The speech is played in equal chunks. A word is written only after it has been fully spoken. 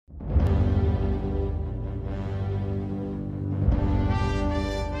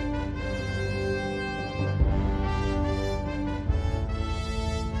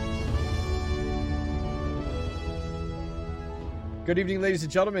Good evening, ladies and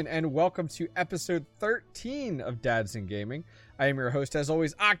gentlemen, and welcome to episode 13 of Dads in Gaming. I am your host, as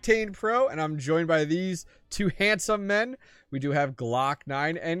always, Octane Pro, and I'm joined by these two handsome men. We do have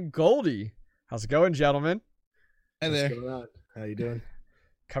Glock9 and Goldie. How's it going, gentlemen? Hi there. What's going on? How you doing?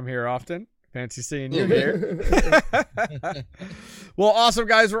 Come here often. Fancy seeing you here. Well, awesome,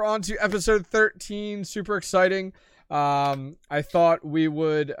 guys. We're on to episode 13. Super exciting. I thought we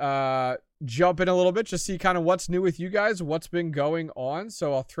would jump in a little bit, just see kind of what's new with you guys, what's been going on.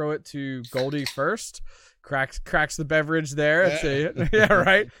 So I'll throw it to Goldie first. Cracks the beverage there. Yeah. Yeah,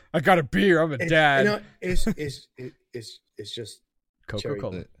 right. I got a beer. I'm a dad. You know, it's just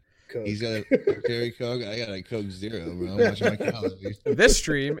Coca-Cola. Coke. He's got a Cherry Coke. I got a Coke Zero, bro. I'm watching my calories. This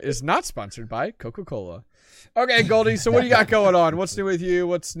stream is not sponsored by Coca-Cola. Okay, Goldie, so what do you got going on? What's new with you?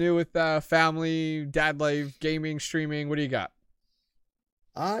 What's new with family, dad life, gaming, streaming? What do you got?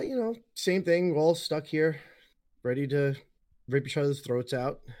 Same thing. We're all stuck here, ready to rip each other's throats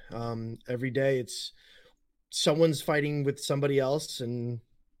out. Every day it's someone's fighting with somebody else, and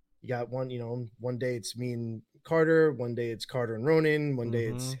you got one day it's me and Carter, one day it's Carter and Ronan, one day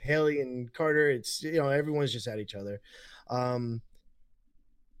it's Haley and Carter. It's everyone's just at each other. Trying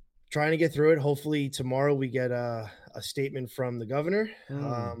to get through it. Hopefully tomorrow we get a statement from the governor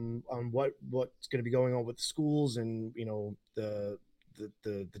on what's going to be going on with the schools and the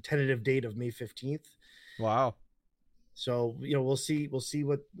tentative date of May 15th. Wow. So we'll see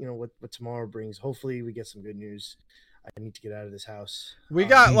what tomorrow brings. Hopefully we get some good news. I need to get out of this house. We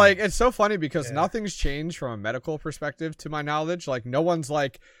got it's so funny because nothing's changed from a medical perspective to my knowledge. Like no one's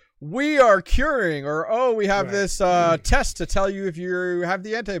like, we are curing, or we have this test to tell you if you have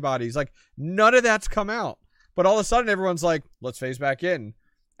the antibodies. Like none of that's come out, but all of a sudden everyone's like, let's phase back in.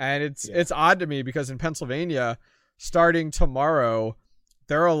 And it's odd to me because in Pennsylvania, starting tomorrow,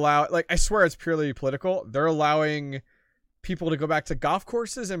 they're allowed, I swear it's purely political. They're allowing people to go back to golf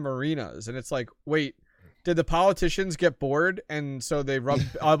courses and marinas. And it's like, wait, did the politicians get bored and so they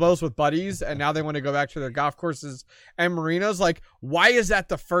rubbed elbows with buddies and now they want to go back to their golf courses and marinas? Like, why is that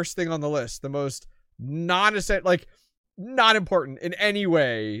the first thing on the list? The most non-essential, not important in any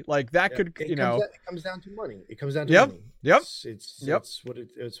way. Like that could, it comes down to money. It comes down to money. Yep. It's what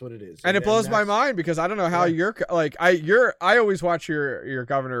it is. And it blows my mind because I don't know how I always watch your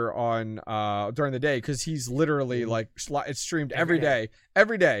governor on during the day because he's literally it's streamed every day,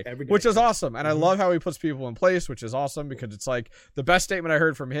 which is awesome. And I love how he puts people in place, which is awesome because it's like the best statement I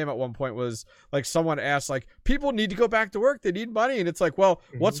heard from him at one point was like someone asked people need to go back to work. They need money. And it's like, well,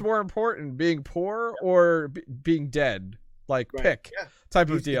 what's more important, being poor or being dead? Pick type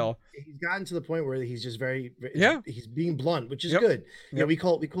of deal. He's gotten to the point where he's just he's being blunt, which is good. We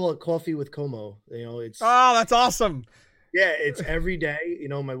call it coffee with Como. It's that's awesome. Yeah, it's every day.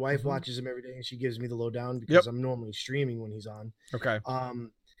 My wife watches him every day and she gives me the lowdown because I'm normally streaming when he's on. Okay.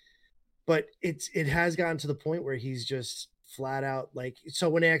 But it has gotten to the point where he's just flat out so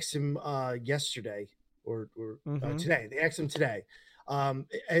when I asked him yesterday or today, they asked him today,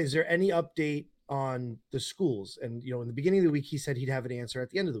 is there any update on the schools? And in the beginning of the week he said he'd have an answer at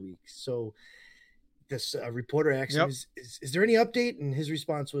the end of the week. So this reporter asked him, is there any update? And his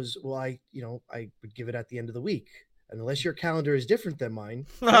response was, well, I would give it at the end of the week, and unless your calendar is different than mine,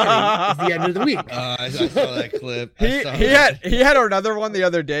 it's the end of the week. I saw that clip. He had another one the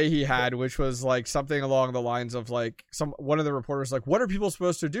other day he had, which was something along the lines of one of the reporters what are people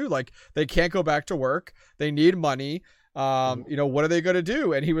supposed to do? They can't go back to work, they need money, what are they going to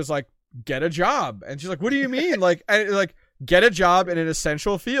do? And he was like, get a job. And she's like, what do you mean? Get a job in an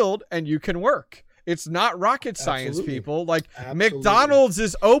essential field and you can work. It's not rocket science. Absolutely. People. Absolutely. McDonald's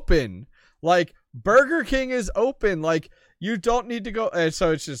is open. Burger King is open. You don't need to go. And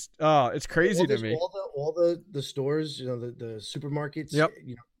so it's just, it's crazy to me. All the stores, the supermarkets,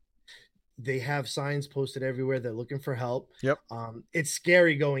 they have signs posted everywhere. They're looking for help. Yep. It's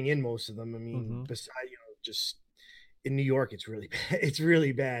scary going in most of them. I mean, besides, just in New York, it's really bad. It's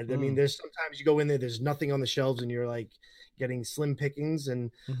really bad. I mean, there's sometimes you go in there's nothing on the shelves and you're getting slim pickings.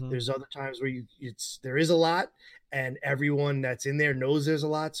 And there's other times where there is a lot and everyone that's in there knows there's a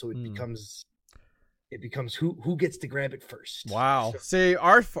lot. So it becomes who gets to grab it first. Wow. So, see,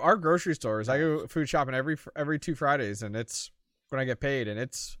 our grocery stores, I go food shopping every 2 Fridays and it's when I get paid and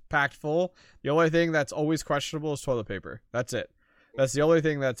it's packed full. The only thing that's always questionable is toilet paper. That's it. That's the only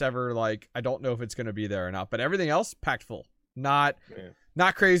thing that's ever I don't know if it's going to be there or not, but everything else packed full. Not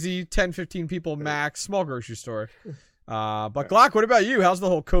crazy. 10, 15 people max, small grocery store. But Glock, what about you? How's the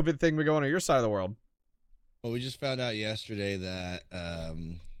whole COVID thing been going on your side of the world? Well, we just found out yesterday that,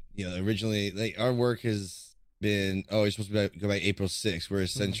 originally our work is been, oh, you're supposed to go back April 6th. We're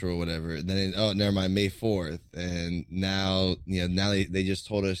essential or whatever. And then, oh, never mind, May 4th. And now, they just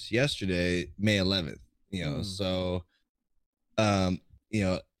told us yesterday, May 11th, so,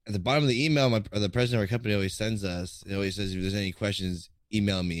 at the bottom of the email, the president of our company always sends us, it always says, if there's any questions,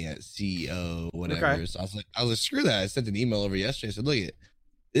 email me at CEO, whatever. Okay. So I was like, screw that. I sent an email over yesterday. I said, look,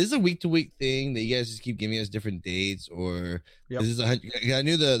 this is a week-to-week thing that you guys just keep giving us different dates, or is this I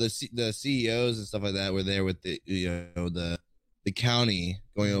knew the CEOs and stuff like that were there with the county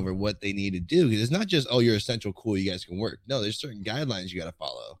going over what they need to do, because it's not just, oh, you're essential, cool, you guys can work. No, there's certain guidelines you got to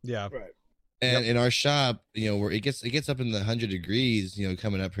follow. Yeah, right. And in our shop, where it gets up in the 100 degrees,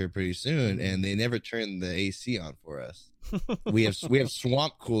 coming up here pretty soon, and they never turn the AC on for us. we have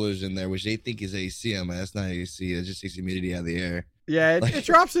swamp coolers in there, which they think is AC. I'm like, that's not AC. It just takes humidity out of the air. Yeah, it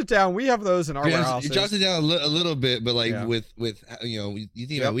drops it down. We have those in our warehouses. It drops it down a little bit, but with you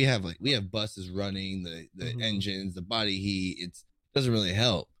think about, we have buses running, the engines, the body heat. It doesn't really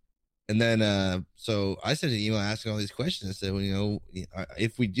help. And then, so I sent an email asking all these questions. I said, well,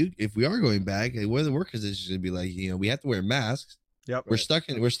 if we are going back, what are the work conditions going to be like? We have to wear masks. Yep. We're stuck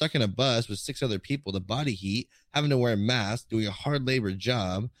in a bus with 6 other people, the body heat, having to wear a mask, doing a hard labor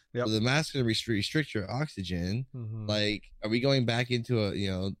job. Yep. So the mask going to restrict your oxygen. Like, are we going back into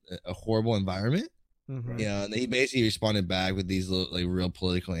a horrible environment? And he basically responded back with these real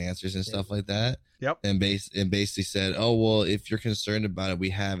political answers and stuff like that. Yep. And basically said, oh, well, if you're concerned about it,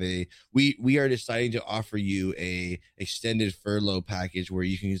 we are deciding to offer you a extended furlough package where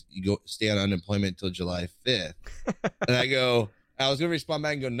you can go stay on unemployment until July 5th. And I was going to respond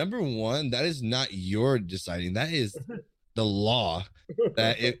back and go, number one, that is not your deciding. That is the law.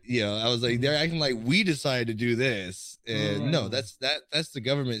 That I was like, they're acting like we decided to do this. And no, that's the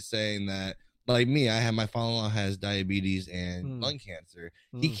government saying that. Like me, my father-in-law has diabetes and lung cancer.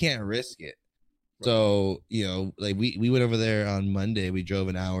 He can't risk it. So, we went over there on Monday. We drove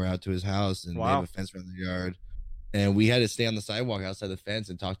an hour out to his house, and they have a fence around the yard. And we had to stay on the sidewalk outside the fence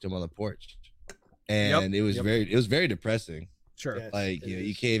and talk to him on the porch. And it was very depressing. Sure. Yes,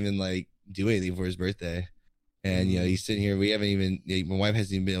 you can't even do anything for his birthday. And he's sitting here. We haven't even, my wife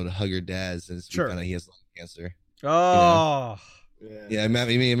hasn't even been able to hug her dad since we found out he has lung cancer. Oh, yeah.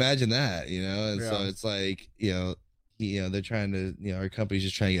 Imagine that, and so it's like, they're trying to, our company's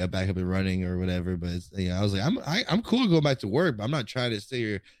just trying to get back up and running or whatever. But I was like, I'm cool going back to work, but I'm not trying to stay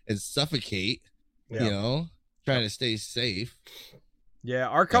here and suffocate. Trying to stay safe. Yeah,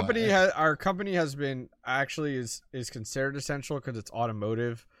 our company has been actually is considered essential because it's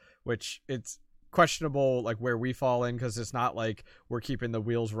automotive, which it's questionable where we fall in, because it's not like we're keeping the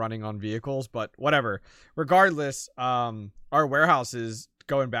wheels running on vehicles, but whatever. Regardless, our warehouses,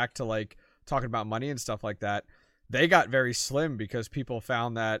 going back to talking about money and stuff like that, they got very slim because people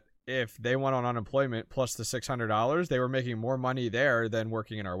found that if they went on unemployment plus the $600, they were making more money there than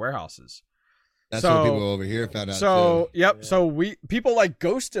working in our warehouses. That's what people over here found out. So, too. Yep. Yeah. So people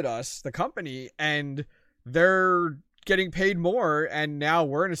ghosted us, the company, and they're getting paid more. And now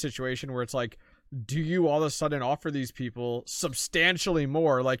we're in a situation where it's like, do you all of a sudden offer these people substantially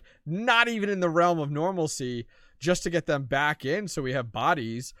more, not even in the realm of normalcy, just to get them back in so we have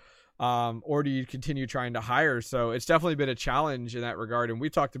bodies? Or do you continue trying to hire? So it's definitely been a challenge in that regard. And we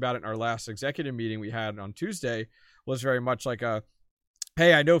talked about it in our last executive meeting we had on Tuesday, was very much like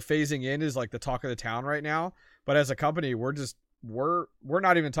hey, I know phasing in is the talk of the town right now, but as a company, we're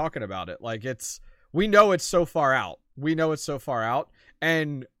not even talking about it. We know it's so far out.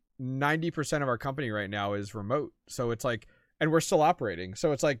 And 90% of our company right now is remote. So it's and we're still operating.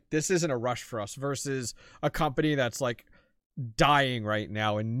 So it's this isn't a rush for us versus a company that's dying right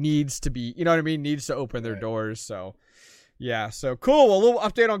now and needs to be, needs to open their doors. So yeah, so cool. Well, a little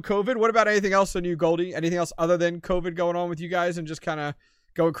update on COVID. What about anything else on you, Goldie? Anything else other than COVID going on with you guys and just kind of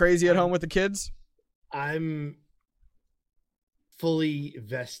going crazy at home with the kids? I'm fully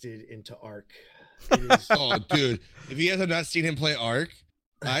vested into Ark. Oh, dude. If you guys have not seen him play Ark,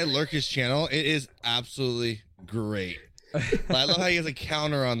 I lurk his channel. It is absolutely great. I love how he has a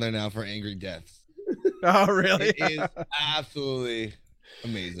counter on there now for angry deaths. Oh, really? It is absolutely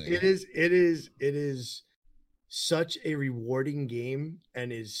amazing. It is such a rewarding game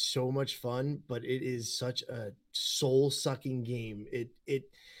and is so much fun, but it is such a soul-sucking game.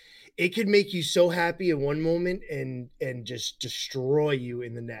 It could make you so happy in one moment and just destroy you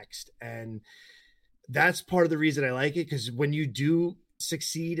in the next. And that's part of the reason I like it, because when you do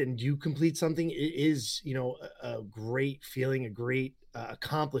succeed and you complete something, it is, a great feeling, a great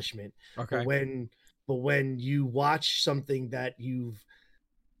accomplishment. Okay. But when you watch something that you've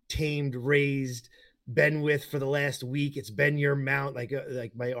tamed, raised, been with for the last week. It's been your mount, like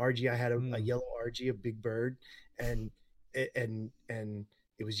my RG. I had a yellow RG, a big bird, and it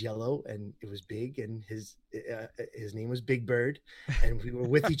was yellow and it was big, and his name was Big Bird, and we were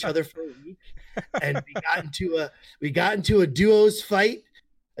with each other for a week, and we got into a duos fight,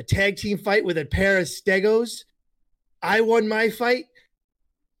 a tag team fight with a pair of Stegos. I won my fight.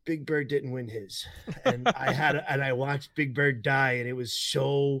 Big Bird didn't win his, and I watched Big Bird die, and it was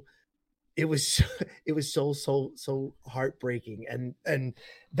so heartbreaking, and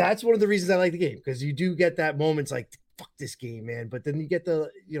that's one of the reasons I like the game, because you do get that moments like, fuck this game, man, but then you get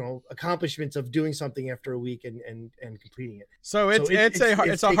the accomplishments of doing something after a week and completing it. So it's a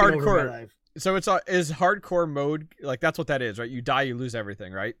hardcore. So is hardcore mode, like, that's what that is, right? You die, you lose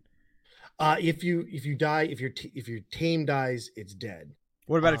everything, right? If you die, if your team dies, it's dead.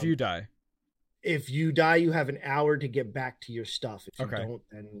 What about if you die? If you die, you have an hour to get back to your stuff. If you don't,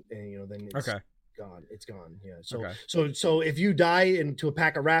 then it's gone. It's gone. Yeah. So if you die into a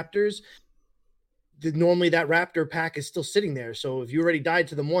pack of raptors, normally that raptor pack is still sitting there. So if you already died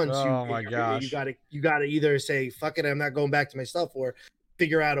to them once, you gotta either say, fuck it, I'm not going back to my stuff, or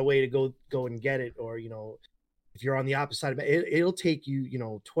figure out a way to go and get it. Or if you're on the opposite side of it, it'll take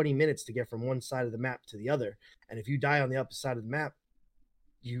you 20 minutes to get from one side of the map to the other. And if you die on the opposite side of the map,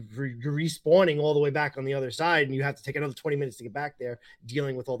 you're respawning all the way back on the other side, and you have to take another 20 minutes to get back there,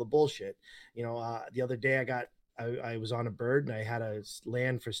 dealing with all the bullshit. The other day I was on a bird, and I had a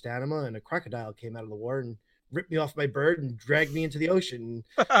land for Stanima, and a crocodile came out of the water and ripped me off my bird and dragged me into the ocean.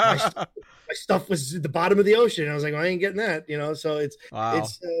 My stuff was at the bottom of the ocean. I was like, well, I ain't getting that, so it's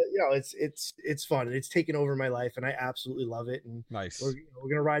fun, and it's taken over my life, and I absolutely love it. And nice. We're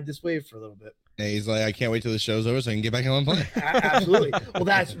going to ride this wave for a little bit. Hey, he's like, I can't wait till the show's over so I can get back on and play. Absolutely. Well,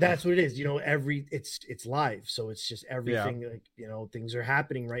 that's what it is. It's live, so it's just everything. Yeah. Like, things are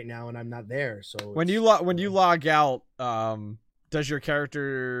happening right now, and I'm not there. So when you log out, does your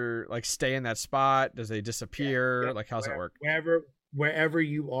character like stay in that spot? Does they disappear? Yeah. Like, how's it work? Wherever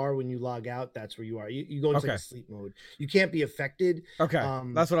you are when you log out, that's where you are. You go into like sleep mode. You can't be affected. Okay,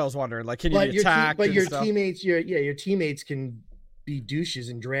 that's what I was wondering. Like, can you be attacked? But your teammates, your teammates can be douches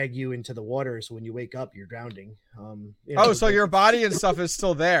and drag you into the water, so when you wake up, you're drowning. So your body and stuff is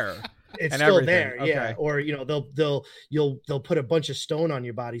still there. It's still everything. There, yeah. Or they'll put a bunch of stone on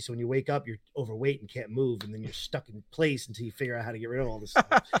your body, so when you wake up, you're overweight and can't move, and then you're stuck in place until you figure out how to get rid of all this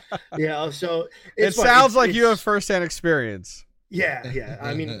stuff. So it sounds like you have firsthand experience. Yeah.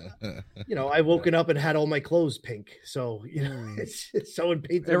 I mean, I woken up and had all my clothes pink, so it's someone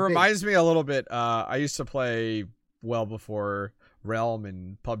painted. It reminds me a little bit. I used to play well before Realm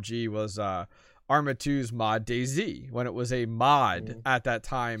and PUBG was Arma 2's mod DayZ, when it was a mod at that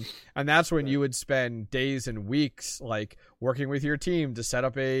time, and that's when you would spend days and weeks like working with your team to set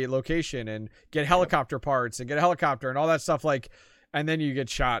up a location and get helicopter parts and get a helicopter and all that stuff, like, and then you get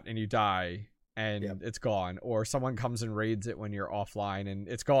shot and you die and it's gone, or someone comes and raids it when you're offline and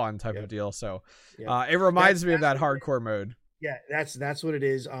it's gone type of deal. So it reminds me of that hardcore mode. Yeah, that's what it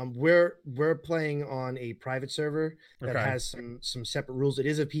is. We're playing on a private server that has some separate rules. It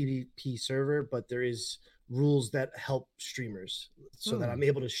is a PvP server, but there is rules that help streamers so that I'm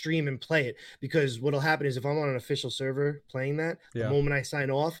able to stream and play it. Because what'll happen is, if I'm on an official server playing that, the moment I sign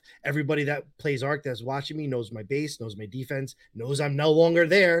off, everybody that plays Ark that's watching me knows my base, knows my defense, knows I'm no longer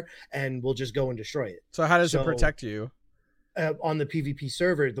there, and will just go and destroy it. So how does it protect you? On the PvP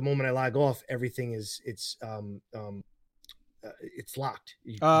server, the moment I log off, everything it's locked.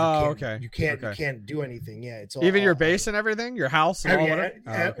 You can't do anything. Yeah, it's all, even your base and everything, your house, and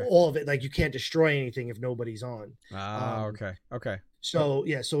all of it. Like, you can't destroy anything if nobody's on. Okay. So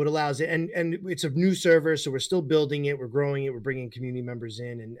it allows it, and it's a new server, so we're still building it, we're growing it, we're bringing community members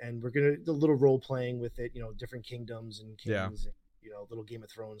in, and we're gonna do a little role playing with it. Different kingdoms and kings. And, little Game of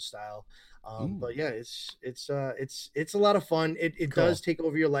Thrones style. But yeah, it's a lot of fun. It does take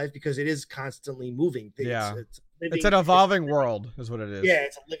over your life because it is constantly moving. It's an evolving world is what it is. Yeah,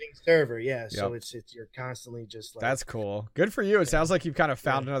 it's a living server. Yeah. So it's you're constantly just like, that's cool. Good for you. It sounds like you've kind of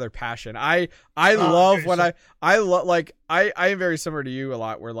found another passion. I love when I love, like, I am very similar to you a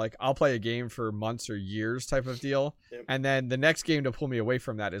lot, where like I'll play a game for months or years type of deal. And then the next game to pull me away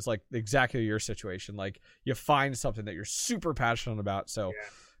from that is like exactly your situation. Like, you find something that you're super passionate about. So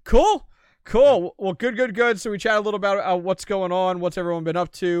cool. Well, good. So we chatted a little about what's going on, what's everyone been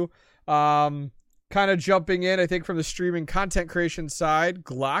up to. Kind of jumping in, I think, from the streaming content creation side.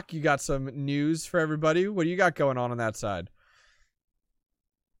 Glock, you got some news for everybody. What do you got going on that side?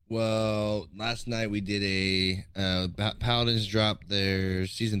 Well, last night we did Paladins dropped their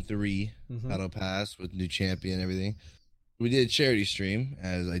season 3 battle pass with new champion and everything. We did a charity stream,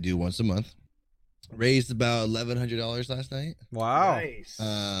 as I do once a month. Raised about $1,100 last night. Wow. Nice.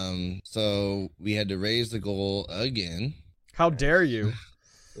 So we had to raise the goal again. How dare you?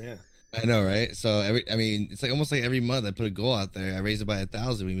 Yeah. I know, right? So it's like almost like every month I put a goal out there. I raised it by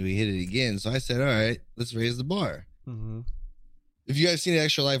 1,000. We hit it again. So I said, all right, let's raise the bar. Mm-hmm. If you guys seen the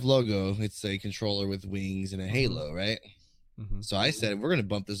Extra Life logo, it's a controller with wings and a halo, right? Mm-hmm. So I said, we're going to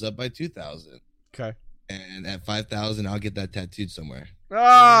bump this up by 2,000. Okay. And at 5,000, I'll get that tattooed somewhere.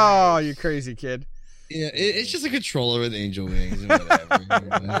 Oh, you crazy kid. Yeah, it's just a controller with angel wings and whatever.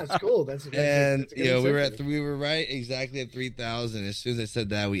 That's cool. That's we were right exactly at 3,000. As soon as I said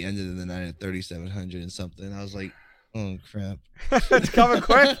that, we ended in the night at 3,700 and something. I was like, oh crap. It's coming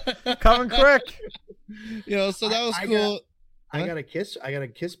quick. Coming quick. So that was cool. I got a kiss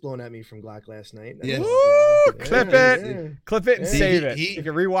blown at me from Glock last night. Yes. Woo! Clip it and save it. You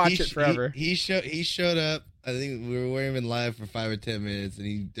can rewatch it forever. He showed up. I think we were wearing him live for 5 or 10 minutes, and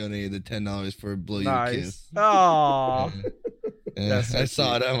he donated the $10 for Blow You a Kiss. Oh, I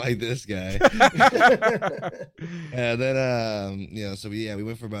saw it. I'm like, this guy. And then, so we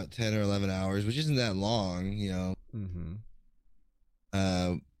went for about 10 or 11 hours, which isn't that long, Mm-hmm.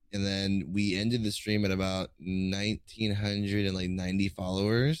 And then we ended the stream at about 1,990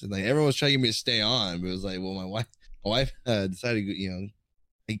 followers, and like everyone was trying to get me to stay on, but it was like, well, my wife decided,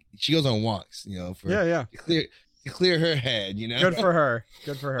 she goes on walks, to clear her head, Good for her.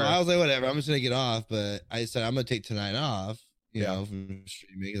 Good for her. So I was like, whatever, I'm just gonna get off, but I said I'm gonna take tonight off, from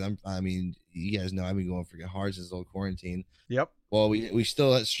streaming, because you guys know I've been going freaking hard since the whole quarantine. Yep. Well, we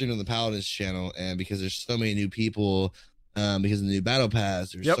still stream on the Paladins channel, and because there's so many new people, because of the new battle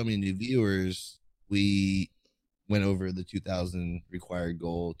pass, there's so many new viewers, we went over the 2,000 required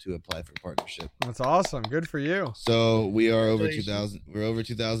goal to apply for partnership. That's awesome. Good for you. So we are over 2,000. We're over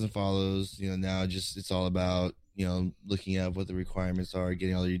 2,000 follows. Now it's all about looking at what the requirements are,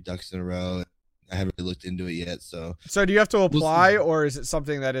 getting all your ducks in a row. I haven't really looked into it yet. So do you have to apply, or is it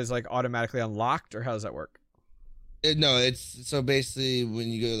something that is like automatically unlocked, or how does that work? No, it's so basically when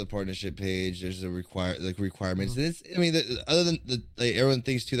you go to the partnership page, there's requirements. Mm-hmm. And it's other than everyone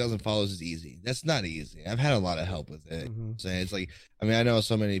thinks 2,000 followers is easy. That's not easy. I've had a lot of help with it. Mm-hmm. So it's like, I know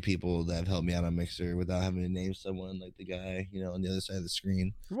so many people that have helped me out on Mixer without having to name someone, like the guy, on the other side of the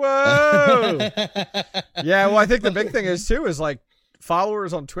screen. Whoa. Yeah. Well, I think the big thing is like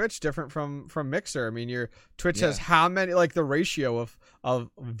followers on Twitch different from Mixer. Your Twitch has how many, like the ratio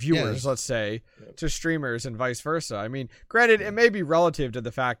of viewers, let's say, to streamers and vice versa. Granted, it may be relative to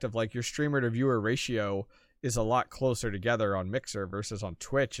the fact of like your streamer to viewer ratio is a lot closer together on Mixer versus on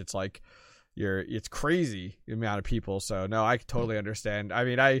Twitch. It's like it's crazy the amount of people. So no, I totally understand.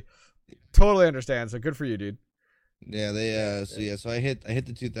 I totally understand. So good for you, dude. Yeah, so I hit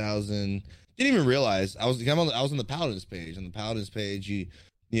the 2,000. Didn't even realize I was on the Paladins page. On the Paladins page, you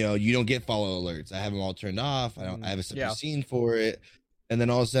don't get follow alerts. I have them all turned off. I have a separate scene for it. And then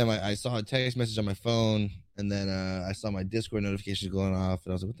all of a sudden, I saw a text message on my phone, and then I saw my Discord notifications going off,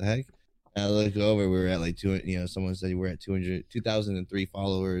 and I was like, "What the heck?" And I looked over. We were at like 200. Someone said we're at 2,003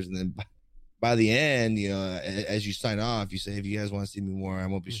 followers, and then by the end, as you sign off, you say, "If you guys want to see me more, I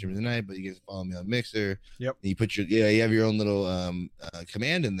won't be streaming tonight, but you guys follow me on Mixer." Yep. And you put you have your own little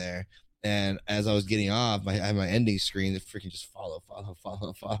command in there. And as I was getting off, I had my ending screen that freaking just follow. I was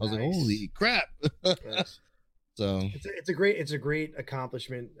like, "Holy crap!" Nice. So it's a great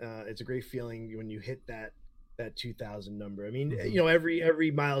accomplishment. It's a great feeling when you hit that 2,000 number.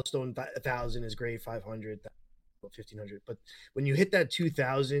 Every milestone, 1,000 is great, 500, 1,500. But when you hit that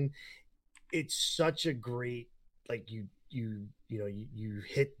 2,000, it's such a great, like you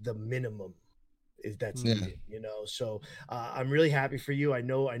hit the minimum that's needed. So I'm really happy for you. I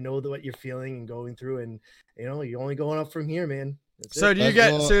know what you're feeling and going through, and you're only going up from here, man. So do you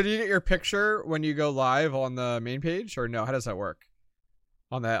get your picture when you go live on the main page, or no? How does that work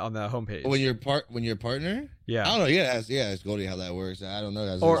on the homepage? When you're partner? Yeah. I don't know. It's Goldie how that works. I don't know,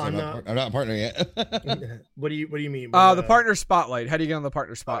 guys. I'm not a partner yet. What do you mean? The partner spotlight. How do you get on the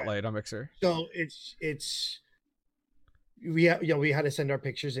partner spotlight on Mixer? So we had to send our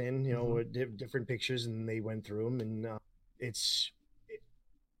pictures in, different pictures, and they went through them, and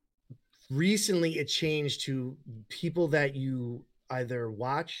recently it changed to people that you either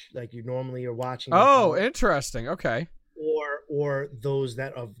watch, like you normally are watching. Oh, interesting. Okay. Or those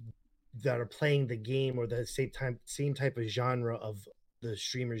that are playing the game, or the same type of genre of the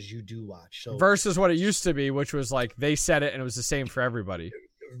streamers you do watch. So versus what it used to be, which was like they said it and it was the same for everybody.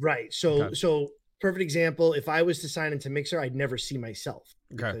 Right. So perfect example. If I was to sign into Mixer, I'd never see myself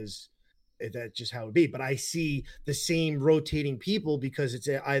because that's just how it would be. But I see the same rotating people because it's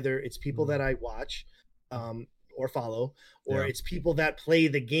either people that I watch or follow, or it's people that play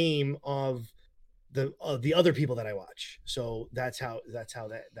the game of the other people that I watch. So that's how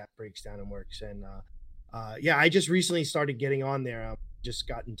that breaks down and works. And yeah, I just recently started getting on there. Just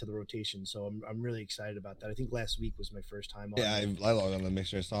got into the rotation, so I'm really excited about that. I think last week was my first time on. Yeah, I logged on the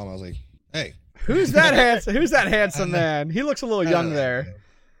Mixer and saw him. I was like, hey, who's that handsome? Who's that handsome man? He looks a little young there.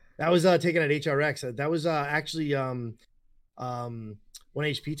 That was taken at HRX. That was actually when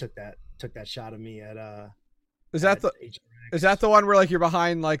HP took that shot of me at Is that the HRX. Is that the one where like you're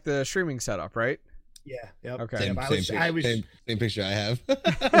behind like the streaming setup, right? Yeah. Yep. Okay. Same picture I have.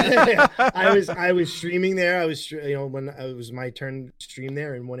 I was streaming there. I was when it was my turn to stream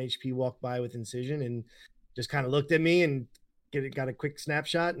there, and 1HP walked by with Incision and just kind of looked at me and got a quick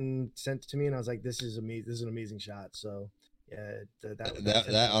snapshot and sent it to me, and I was like, "This is amazing. This is an amazing shot." So yeah,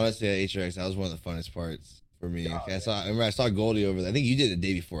 that honestly at HRX, that was one of the funnest parts for me. Oh, okay, I saw Goldie over there. I think you did the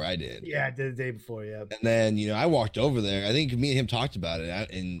day before I did. Yeah, I did the day before. Yeah. And then I walked over there. I think me and him talked about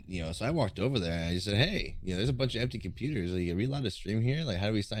it, and so I walked over there and I just said, "Hey, there's a bunch of empty computers. Like, are we allowed to stream here? Like, how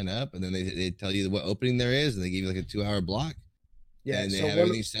do we sign up?" And then they tell you what opening there is, and they give you like a 2-hour block. Yeah, and they have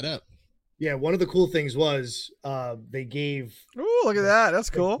everything set up. Yeah, one of the cool things was they gave. Oh, look at that! That's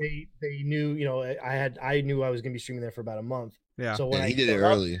cool. They knew, I knew I was gonna be streaming there for about a month. Yeah. So when he did it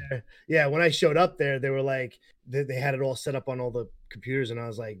early. When I showed up there, they were like, they had it all set up on all the computers, and I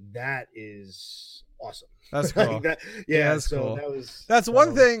was like, that is awesome. That's cool. That's cool. That's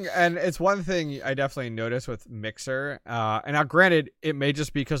one thing, and it's one thing I definitely noticed with Mixer. And now, granted, it may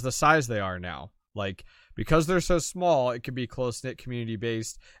just be because the size they are now. Like, because they're so small, it could be close-knit,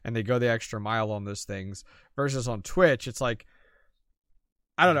 community-based, and they go the extra mile on those things. Versus on Twitch, it's like,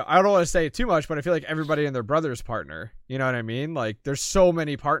 I don't know. I don't want to say too much, but I feel like everybody and their brother's partner. You know what I mean? Like, there's so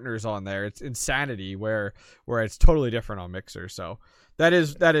many partners on there. It's insanity where it's totally different on Mixer. So that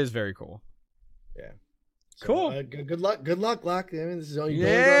is very cool. Yeah. So, cool. Good luck, Locke. I mean, this is all you.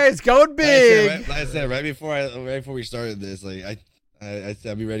 Yeah, it's going big. Like I said, right before we started this, like I said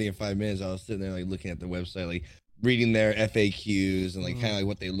I'll be ready in 5 minutes. I was sitting there like looking at the website, like reading their FAQs and like kind of like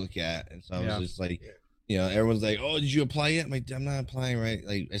what they look at, and so I was just like. Everyone's like, "Oh, did you apply yet?" I'm like, "I'm not applying right.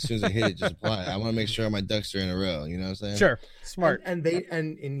 Like, as soon as I hit it, just apply. I want to make sure my ducks are in a row." You know what I'm saying? Sure, smart. And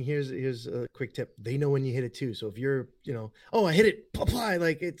here's a quick tip. They know when you hit it too. So if you're, "Oh, I hit it, apply."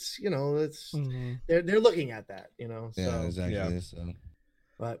 Like it's, they're looking at that. So, yeah, exactly. Yeah. So,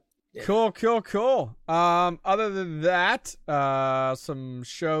 but yeah. Cool. Other than that, some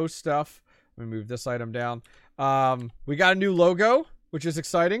show stuff. Let me move this item down. We got a new logo, which is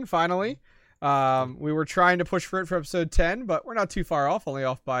exciting. Finally. We were trying to push for it for episode 10, but we're not too far off, only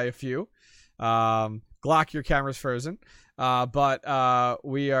off by a few. Glock, your camera's frozen. But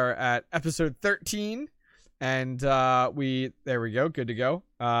we are at episode 13, and there we go, good to go.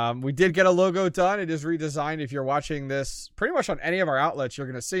 We did get a logo done. It is redesigned. If you're watching this pretty much on any of our outlets, you're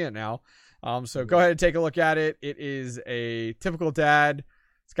going to see it now. So go ahead and take a look at it. It is a typical dad.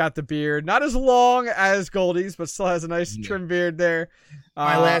 It's got the beard, not as long as Goldie's, but still has a nice trim beard there.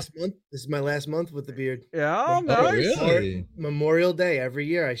 Last month. This is my last month with the beard. Yeah, nice. Really? Memorial Day every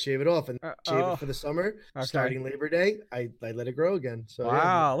year, I shave it off and shave it for the summer. Okay. Starting Labor Day, I let it grow again. So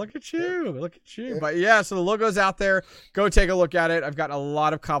wow, look at you, look at you. Yeah. But yeah, so the logo's out there. Go take a look at it. I've gotten a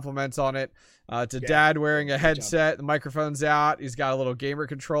lot of compliments on it. It's a dad wearing a headset. The microphone's out. He's got a little gamer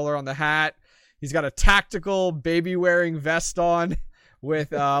controller on the hat. He's got a tactical baby wearing vest on.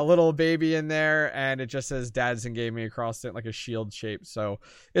 With a little baby in there, and it just says Dads and Gaming across it, like a shield shape. So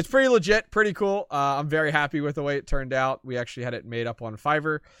it's pretty legit, pretty cool. I'm very happy with the way it turned out. We actually had it made up on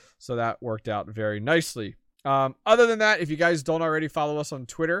Fiverr, so that worked out very nicely. Other than that, if you guys don't already follow us on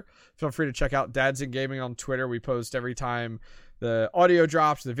Twitter, feel free to check out Dads and Gaming on Twitter. We post every time the audio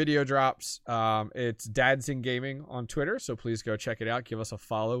drops, the video drops. It's Dads and Gaming on Twitter, so please go check it out. Give us a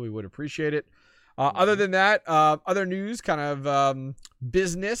follow. We would appreciate it. Other than that, other news, kind of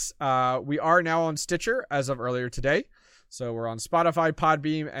business. We are now on Stitcher as of earlier today. So we're on Spotify,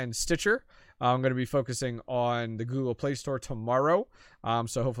 Podbeam, and Stitcher. I'm going to be focusing on the Google Play Store tomorrow.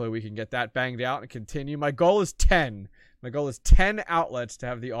 So hopefully we can get that banged out and continue. My goal is 10. My goal is 10 outlets to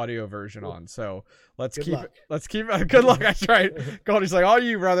have the audio version on. So let's keep good luck. That's right. Goldie's like, all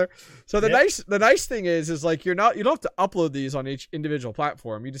you, brother. So the nice thing is like you don't have to upload these on each individual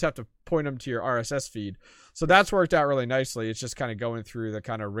platform. You just have to point them to your RSS feed. So that's worked out really nicely. It's just kind of going through the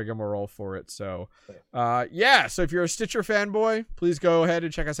kind of rigmarole for it. So so if you're a Stitcher fanboy, please go ahead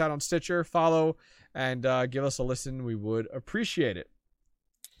and check us out on Stitcher, follow, and give us a listen. We would appreciate it.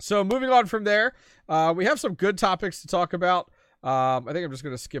 So moving on from there, we have some good topics to talk about. I think I'm just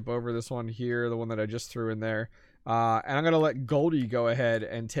going to skip over this one here, the one that I just threw in there. And I'm going to let Goldie go ahead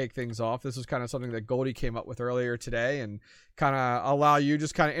and take things off. This is kind of something that Goldie came up with earlier today, and kind of allow you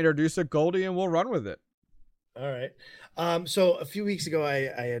just kind of introduce it, Goldie, and we'll run with it. All right. So a few weeks ago,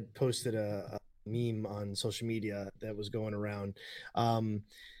 I had posted a meme on social media that was going around.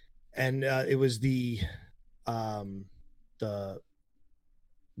 And it was the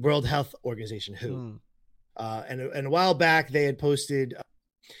World Health Organization, WHO. And a while back, they had posted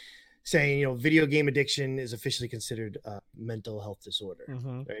saying, you know, video game addiction is officially considered a mental health disorder,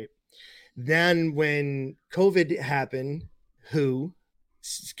 right? Then when COVID happened, WHO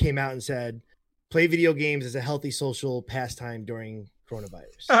came out and said, play video games as a healthy social pastime during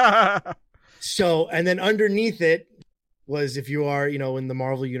coronavirus. So, and then underneath it was, if you are, you know, in the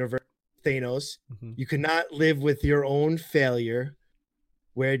Marvel universe, Thanos, you could not live with your own failure.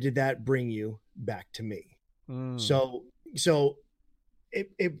 Where did that bring you? Back to me. So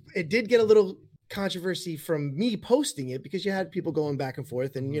it did get a little controversy from me posting it, because you had people going back and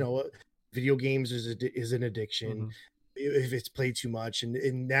forth, and you know, video games is an addiction if it's played too much,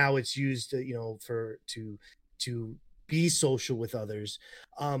 and now it's used to, you know, to be social with others.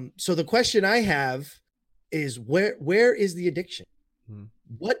 So the question I have is, where is the addiction?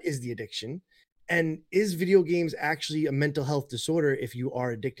 What is the addiction? And is video games actually a mental health disorder if you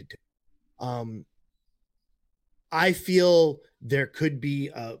are addicted to it? I feel there could be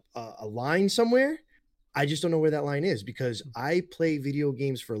a line somewhere. I just don't know where that line is, because I play video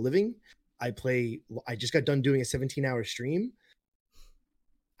games for a living. I just got done doing a 17-hour stream.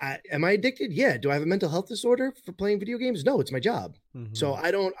 Am I addicted? Yeah. Do I have a mental health disorder for playing video games? No, it's my job. So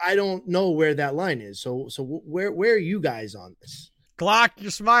I don't know where that line is. So where are you guys on this? Glock,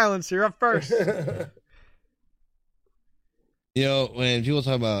 you're smiling, so you're up first. You know, when people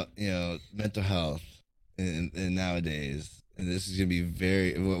talk about, you know, mental health and nowadays, and this is gonna be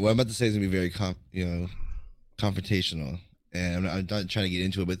what I'm about to say is gonna be very confrontational, and I'm not trying to get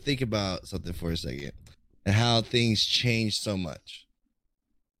into it, but think about something for a second, and how things change so much.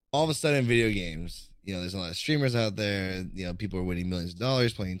 All of a sudden, video games, you know, there's a lot of streamers out there, you know, people are winning millions of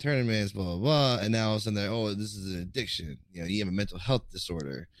dollars playing tournaments, blah, blah, blah. And now all of a sudden they're, oh, this is an addiction. You know, you have a mental health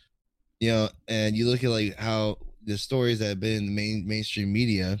disorder, you know, and you look at like how the stories that have been in the mainstream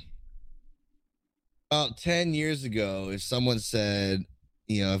media. About 10 years ago, if someone said,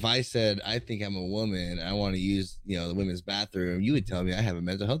 you know, if I said, I think I'm a woman, I want to use, you know, the women's bathroom, you would tell me I have a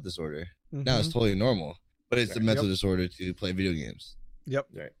mental health disorder. Now it's totally normal, but it's a mental disorder to play video games.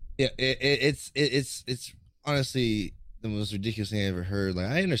 Right. Yeah, it's honestly the most ridiculous thing I ever heard. Like,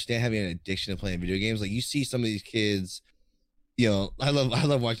 I understand having an addiction to playing video games. Like, you see some of these kids, you know, I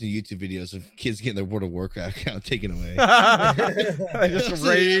love watching YouTube videos of kids getting their World of Warcraft account taken away. I just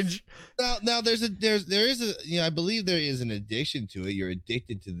rage. Now there is a, you know, I believe there is an addiction to it. You're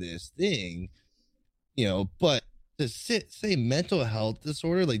addicted to this thing, you know, but to say mental health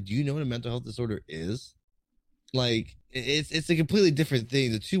disorder, like, do you know what a mental health disorder is? Like, it's a completely different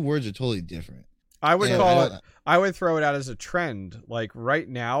thing. The two words are totally different. I would throw it out as a trend. Like, right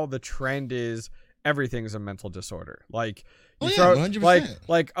now, the trend is everything's a mental disorder. Like, you throw 100%.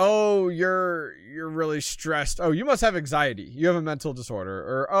 like, oh, you're really stressed. Oh, you must have anxiety. You have a mental disorder.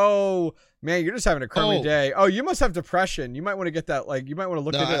 Or, oh man, you're just having a crummy day. Oh, you must have depression. You might want to get that. Like, you might want to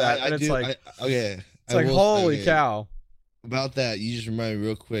look into that. It's like, holy cow. About that, you just remind me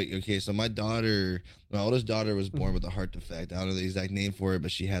real quick. Okay, so my oldest daughter was born with a heart defect. I don't know the exact name for it,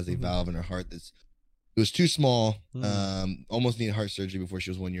 but she has a valve in her heart it was too small. Almost needed heart surgery before she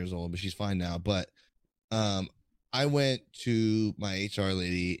was 1 year old, but she's fine now. But I went to my HR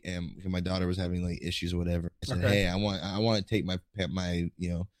lady, and my daughter was having like issues or whatever. I said, hey, I want to take my you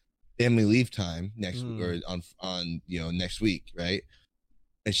know, family leave time next week, or on you know, next week, right?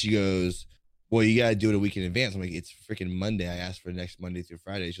 And she goes, well, you got to do it a week in advance. I'm like, it's freaking Monday. I asked for next Monday through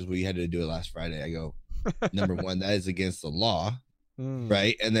Friday. She goes, well, you had to do it last Friday. I go, number one, that is against the law,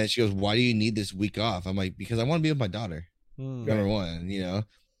 right? And then she goes, why do you need this week off? I'm like, because I want to be with my daughter. Number one, you know.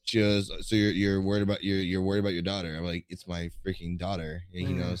 She goes, so you're worried about you're worried about your daughter. I'm like, it's my freaking daughter. You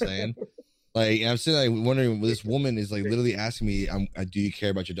know what I'm saying? Like, I'm sitting like wondering, this woman is like literally asking me, do you care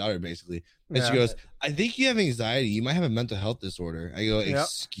about your daughter, basically? And she goes, I think you have anxiety. You might have a mental health disorder. I go,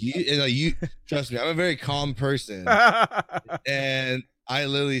 excuse, and like, you trust me, I'm a very calm person. And I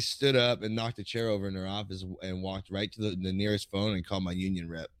literally stood up and knocked a chair over in her office and walked right to the nearest phone and called my union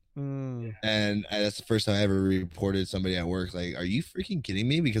rep. And that's the first time I ever reported somebody at work. Like, are you freaking kidding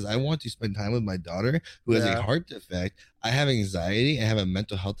me? Because I want to spend time with my daughter who has a heart defect. I have anxiety. I have a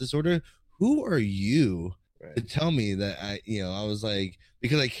mental health disorder. Who are you to tell me that I was like,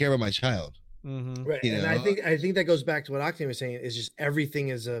 because I care about my child. Right. And I think that goes back to what Octane was saying, is just everything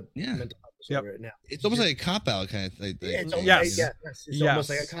is a mental health Yep. Right now. It's almost like a cop out kind of thing. It's almost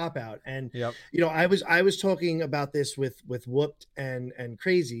like a cop out. And I was talking about this with Whooped and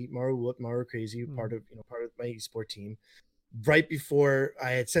Crazy, Maru Crazy, part of my eSport team, right before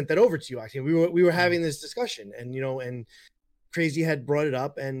I had sent that over to you. Actually, we were having this discussion, and and Crazy had brought it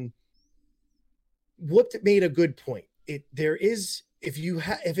up, and Whooped made a good point. If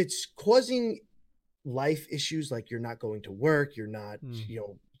it's causing life issues, like you're not going to work, you're not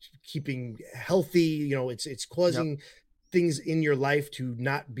keeping healthy, it's causing things in your life to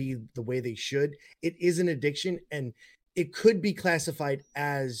not be the way they should. It is an addiction, and it could be classified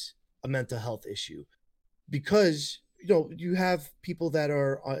as a mental health issue, because you have people that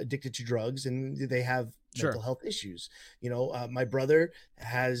are addicted to drugs and they have mental health issues. My brother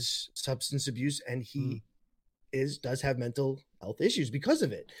has substance abuse, and he does have mental health issues because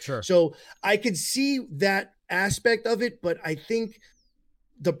of it. So I could see that aspect of it, but I think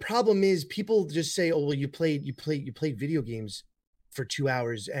the problem is people just say, "Oh, well, you played video games for 2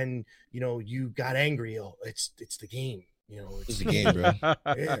 hours and you got angry. Oh, it's the game. It's a game, bro.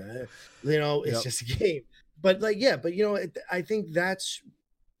 It's just a game." But I think that's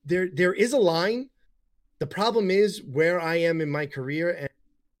there is a line. The problem is where I am in my career and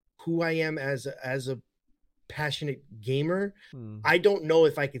who I am as a passionate gamer. I don't know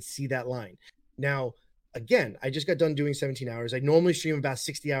if I could see that line. Now, again, I just got done doing 17 hours. I normally stream about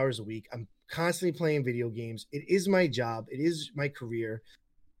 60 hours a week. I'm constantly playing video games. It is my job. It is my career.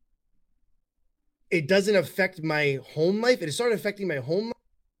 It doesn't affect my home life. It started affecting my home life.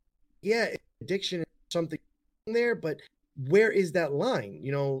 Yeah, addiction is something there, but where is that line?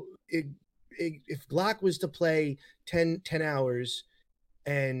 If Glock was to play 10 hours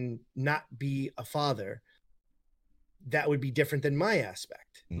and not be a father, that would be different than my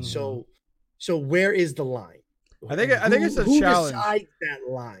aspect. So where is the line? I think it's a challenge. Who decides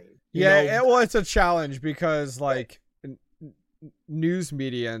that line? It's a challenge because news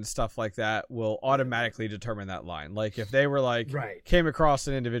media and stuff like that will automatically determine that line. Like if they were came across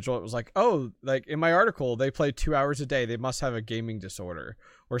an individual, it was like, oh, like in my article, they play 2 hours a day. They must have a gaming disorder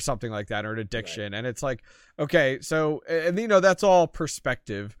or something like that, or an addiction. And it's like, okay, so, and that's all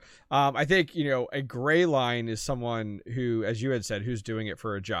perspective. I think, a gray line is someone who, as you had said, who's doing it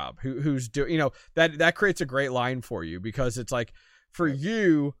for a job, who's doing, that creates a great line for you, because it's like for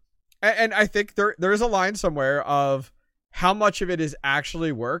you. And I think there is a line somewhere of how much of it is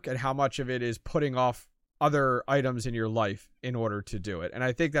actually work and how much of it is putting off other items in your life in order to do it. And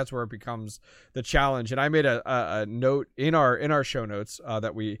I think that's where it becomes the challenge. And I made a note in our show notes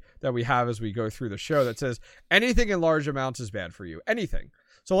that we have as we go through the show that says anything in large amounts is bad for you. Anything.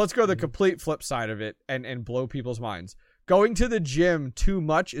 So let's go the complete flip side of it and blow people's minds. Going to the gym too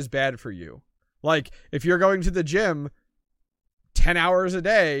much is bad for you. Like if you're going to the gym 10 hours a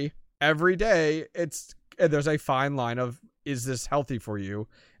day, every day, there's a fine line of, is this healthy for you?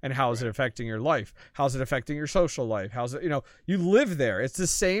 And how is it affecting your life? How's it affecting your social life? How's it, you live there. It's the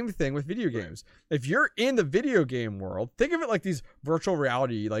same thing with video games. If you're in the video game world, think of it like these virtual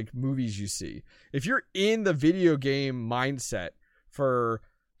reality, like movies you see. If you're in the video game mindset for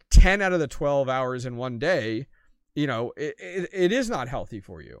 10 out of the 12 hours in one day, it is not healthy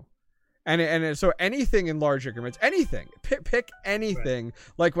for you. And so anything in large increments, anything, pick anything. Right.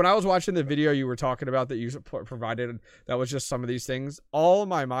 Like when I was watching the video you were talking about that you provided, that was just some of these things. All in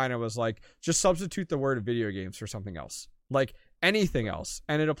my mind, I was like, just substitute the word video games for something else, like anything else.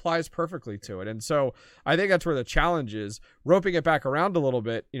 And it applies perfectly to it. And so I think that's where the challenge is, roping it back around a little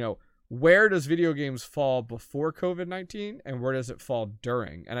bit. Where does video games fall before COVID-19 and where does it fall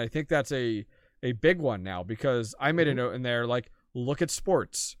during? And I think that's a big one now, because I made a note in there, like, look at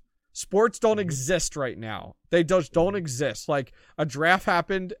sports. Sports don't exist right now. They just don't exist. Like a draft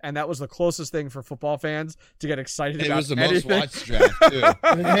happened, and that was the closest thing for football fans to get excited about. It was the most watched draft too.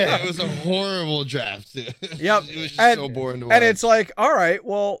 It was a horrible draft too. Yep, it was just so boring to watch. And it's like, all right,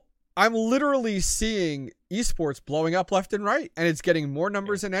 well, I'm literally seeing esports blowing up left and right, and it's getting more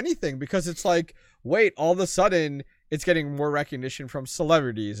numbers than anything, because it's like, wait, all of a sudden it's getting more recognition from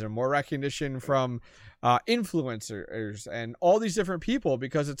celebrities and more recognition from influencers and all these different people,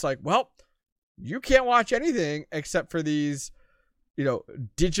 because it's like, well, you can't watch anything except for these,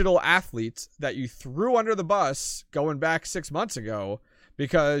 digital athletes that you threw under the bus going back 6 months ago,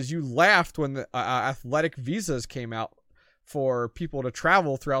 because you laughed when the athletic visas came out for people to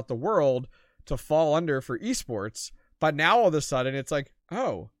travel throughout the world to fall under for esports. But now all of a sudden it's like,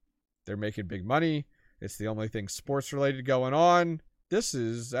 oh, they're making big money. It's the only thing sports related going on. This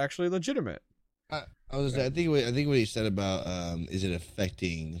is actually legitimate. I think what he said about is it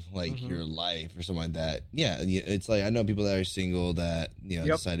affecting like your life or something like that. Yeah, it's like I know people that are single that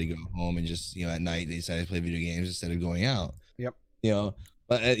decide to go home and just at night they decide to play video games instead of going out. Yep.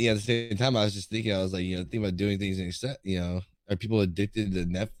 But at the same time I was just thinking, I was like think about doing things and are people addicted to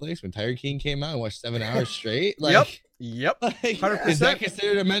Netflix when Tiger King came out and watched 7 hours straight? Like, Yep. Like, 100%. Is that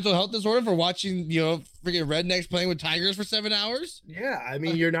considered a mental health disorder for watching, freaking rednecks playing with tigers for 7 hours? Yeah, I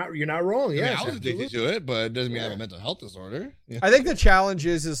mean, you're not wrong. Yeah, I was addicted to it, but it doesn't mean I have a mental health disorder. Yeah. I think the challenge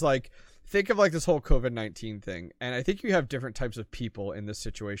is like, think of like this whole COVID-19 thing, and I think you have different types of people in this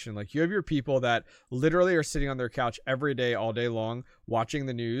situation. Like, you have your people that literally are sitting on their couch every day, all day long, watching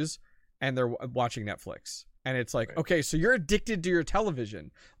the news, and they're watching Netflix. And it's like, okay, so you're addicted to your television.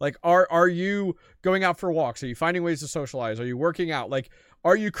 Like, are you going out for walks? Are you finding ways to socialize? Are you working out? Like,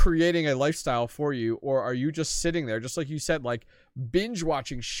 are you creating a lifestyle for you? Or are you just sitting there, just like you said, like binge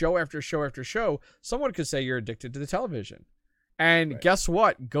watching show after show after show? Someone could say you're addicted to the television. And guess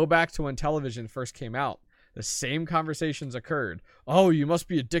what? Go back to when television first came out. The same conversations occurred. Oh, you must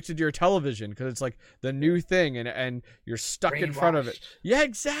be addicted to your television because it's like the new thing and you're stuck in front of it. Yeah,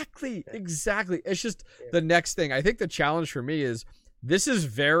 exactly. It's just the next thing. I think the challenge for me is this is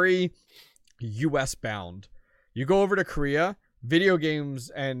very US bound. You go over to Korea, video games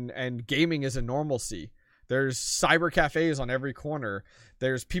and gaming is a normalcy. There's cyber cafes on every corner.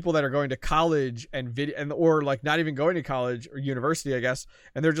 There's people that are going to college or like not even going to college or university, I guess,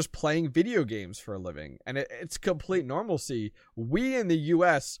 and they're just playing video games for a living. And it's complete normalcy. We in the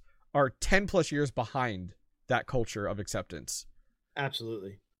US are 10 plus years behind that culture of acceptance.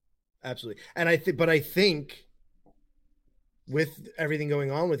 Absolutely. And I think with everything going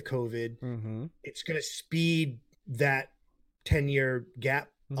on with COVID, it's going to speed that 10-year gap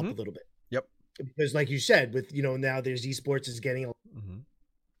up a little bit. Yep. Because like you said, with, now there's esports is getting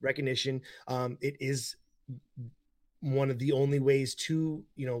recognition. It is one of the only ways to,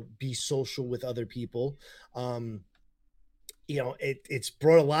 be social with other people. It's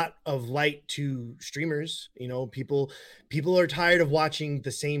brought a lot of light to streamers. People are tired of watching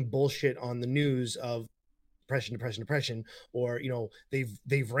the same bullshit on the news of depression, or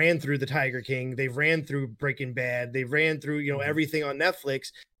they've ran through the Tiger King, they've ran through Breaking Bad, they've ran through everything on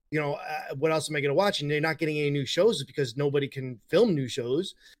Netflix. What else am I going to watch? And they're not getting any new shows because nobody can film new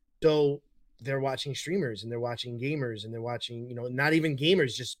shows. So they're watching streamers and they're watching gamers and they're watching, not even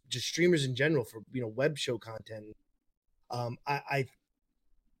gamers, just streamers in general for, web show content. I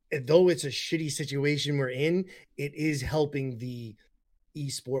though it's a shitty situation we're in, it is helping the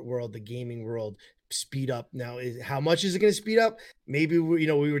esport world, the gaming world speed up. Now, how much is it going to speed up? Maybe we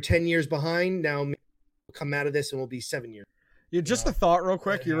were 10 years behind. Now we'll come out of this and we'll be 7 years. Yeah, just a thought real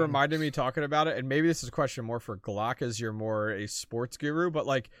quick. You reminded me talking about it, and maybe this is a question more for Glock as you're more a sports guru, but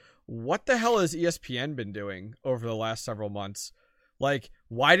like, what the hell has ESPN been doing over the last several months? Like,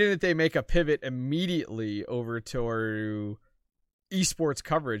 why didn't they make a pivot immediately over to esports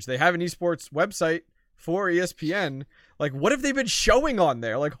coverage? They have an esports website for ESPN. Like, what have they been showing on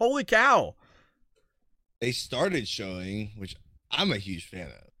there? Like, holy cow. They started showing, which I'm a huge fan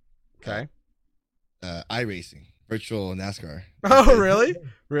of. Okay. iRacing. Virtual NASCAR. Oh, really?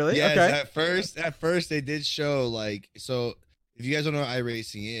 Really? Yes, okay. At first they did show so if you guys don't know what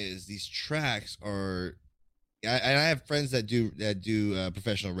iRacing is, these tracks are I have friends that do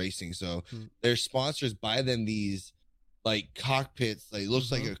professional racing, so their sponsors buy them these like cockpits, like it looks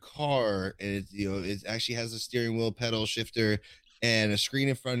like a car, and it actually has a steering wheel, pedal shifter, and a screen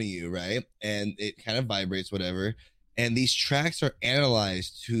in front of you, right? And it kind of vibrates, whatever. And these tracks are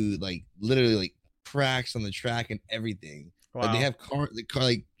analyzed to like literally like cracks on the track and everything. Wow. Like they have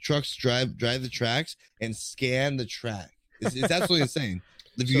like trucks drive the tracks and scan the track. It's absolutely insane.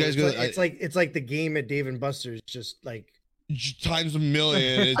 If you guys go, it's like the game at Dave and Buster's, just like times a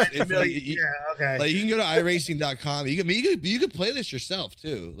million. It's like, yeah, okay. Like you can go to iRacing.com. You could play this yourself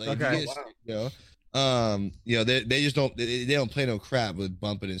too. Like okay. They just don't play no crap with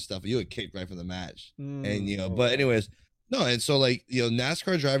bumping and stuff. You get kicked right from the match, and but anyways. No, and so like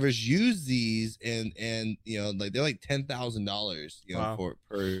NASCAR drivers use these and like they're like $10,000 for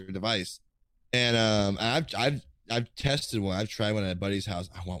per device, and I've tested one. I've tried one at a buddy's house.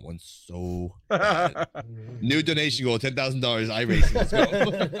 I want one so bad. New donation goal $10,000 iRacing. Let's go.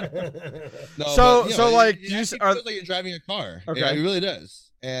 It feels like you're driving a car. Okay, it really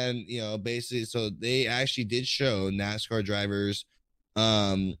does. And basically, so they actually did show NASCAR drivers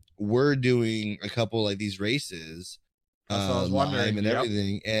were doing a couple like these races. Live and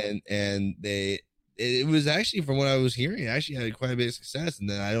everything, and it was actually, from what I was hearing, it actually had quite a bit of success, and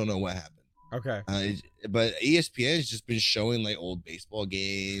then I don't know what happened. Okay. But ESPN has just been showing like old baseball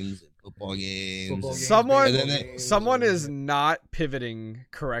games, football games. Someone is not pivoting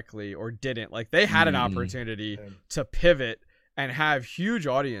correctly or didn't. Like they had an opportunity to pivot and have huge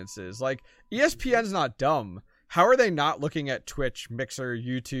audiences. Like ESPN's not dumb. How are they not looking at Twitch, Mixer,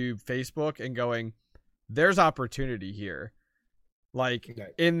 YouTube, Facebook and going, there's opportunity here? Like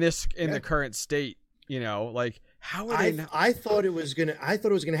in the current state, like how are they not? I thought it was gonna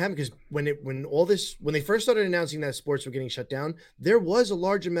happen because when they first started announcing that sports were getting shut down, there was a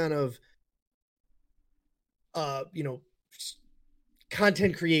large amount of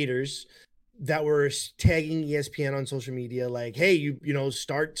content creators that were tagging ESPN on social media, like, hey, you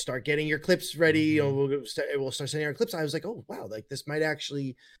start getting your clips ready. We'll start sending our clips. I was like, oh wow, like this might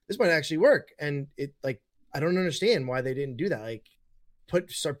actually work. And it, like, I don't understand why they didn't do that. Like,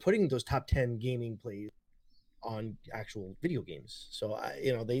 start putting those top 10 gaming plays on actual video games. So I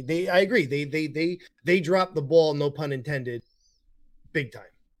agree. They dropped the ball, no pun intended, big time.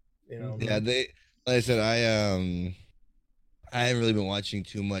 Yeah, like I said, I haven't really been watching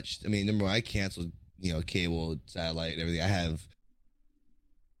too much. I mean, number one, I canceled, cable, satellite, and everything.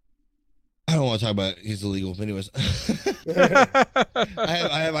 I don't want to talk about it's illegal, but anyways, I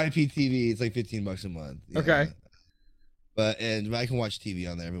have IPTV. It's like $15 a month. Okay. But I can watch TV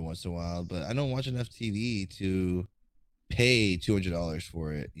on there every once in a while, but I don't watch enough TV to pay $200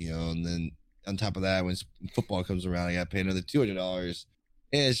 for it, and then on top of that, when football comes around, I got to pay another $200.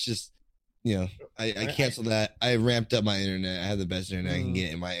 And it's just, I canceled that. I ramped up my internet. I have the best internet I can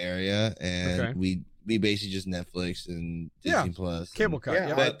get in my area, and we basically just Netflix and Disney Plus, cable cut.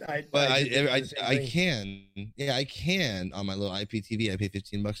 Yeah, I can on my little IPTV. I pay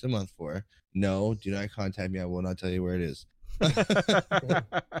 $15 a month for. No, do not contact me. I will not tell you where it is. I can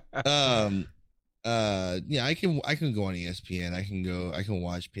go on ESPN. I can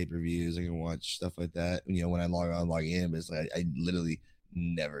watch pay-per-views. I can watch stuff like that. When I log in, but it's like I literally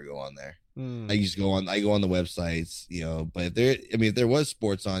never go on there. I just go on the websites, but if there was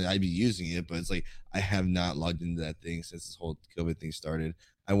sports on, I'd be using it, but it's like I have not logged into that thing since this whole COVID thing started.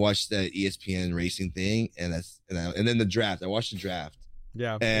 I watched that ESPN racing thing, and then the draft. I watched the draft.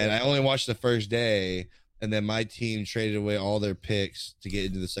 Yeah. And I only watched the first day, and then my team traded away all their picks to get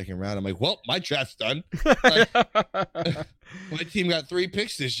into the second round. I'm like, well, my draft's done. My team got 3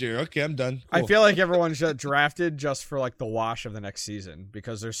 picks this year. Okay, I'm done. Cool. I feel like everyone's drafted just for like the wash of the next season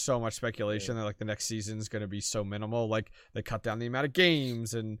because there's so much speculation that like the next season is going to be so minimal. Like they cut down the amount of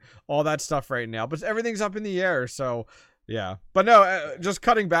games and all that stuff right now, but everything's up in the air. So yeah, but no, just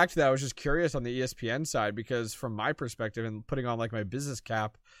cutting back to that, I was just curious on the ESPN side because from my perspective and putting on like my business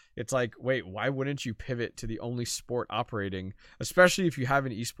cap, it's like, wait, why wouldn't you pivot to the only sport operating, especially if you have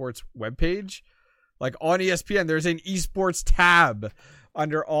an esports webpage? Like on ESPN, there's an esports tab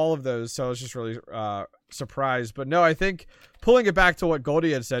under all of those. So I was just really surprised. But no, I think pulling it back to what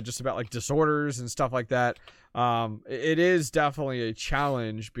Goldie had said, just about like disorders and stuff like that, it is definitely a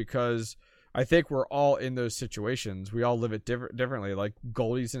challenge because I think we're all in those situations. We all live it differently. Like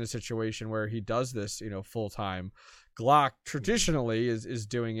Goldie's in a situation where he does this, full time. Glock traditionally is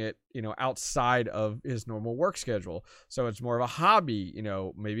doing it, outside of his normal work schedule. So it's more of a hobby,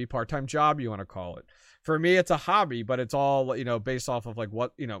 maybe part-time job you want to call it. For me, it's a hobby, but it's all, based off of like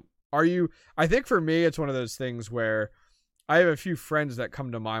what, I think for me, it's one of those things where I have a few friends that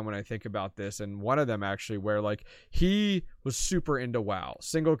come to mind when I think about this. And one of them actually where like he was super into WoW,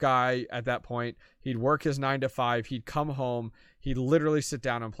 single guy at that point. He'd work his 9 to 5. He'd come home. He'd literally sit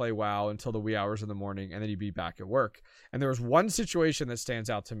down and play WoW until the wee hours of the morning. And then he'd be back at work. And there was one situation that stands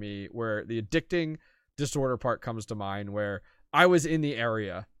out to me where the addicting disorder part comes to mind where I was in the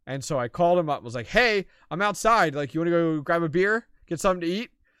area. And so I called him up, was like, hey, I'm outside. Like, you want to go grab a beer, get something to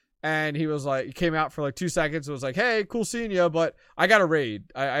eat? And he was like, he came out for like 2 seconds. And was like, hey, cool seeing you, but I got a raid.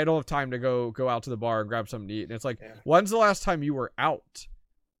 I don't have time to go out to the bar and grab something to eat. And it's like, when's the last time you were out,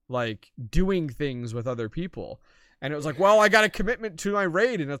 like doing things with other people? And it was like, well, I got a commitment to my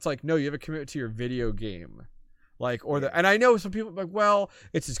raid. And it's like, no, you have a commitment to your video game. Like, and I know some people are like, well,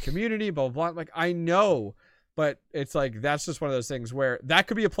 it's his community, blah, blah, blah. Like, I know, but it's like, that's just one of those things where that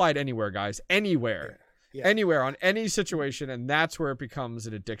could be applied anywhere, guys, anywhere. Yeah. Anywhere on any situation, and that's where it becomes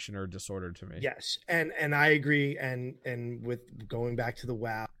an addiction or disorder to me. Yes, and I agree, and with going back to the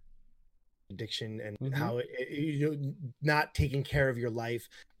WoW addiction and how it not taking care of your life.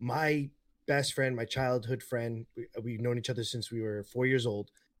 My best friend, my childhood friend, we've known each other since we were 4 years old.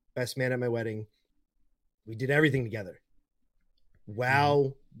 Best man at my wedding. We did everything together.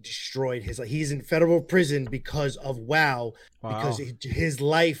 WoW destroyed his life. He's in federal prison because of WoW. Because his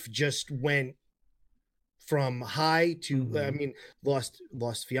life just went from high to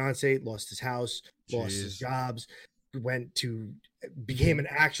lost fiance, lost his house, lost his jobs, went to became an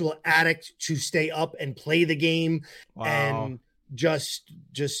actual addict to stay up and play the game. Wow. And just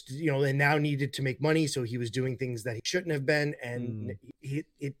and now needed to make money, so he was doing things that he shouldn't have been, and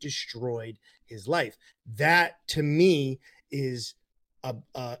it destroyed his life. That to me is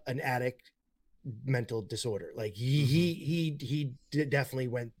an addict mental disorder. Like he definitely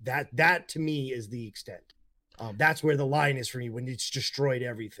went that to me is the extent. That's where the line is for me, when it's destroyed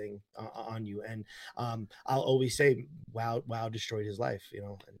everything on you. And I'll always say WoW destroyed his life,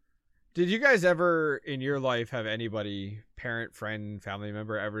 Did you guys ever in your life have anybody, parent, friend, family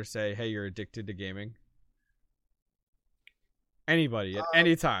member, ever say, hey, you're addicted to gaming? Anybody at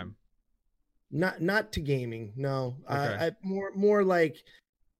any time? Not to gaming. No. Okay. More like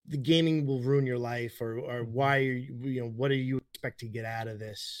the gaming will ruin your life, or why are you, what do you expect to get out of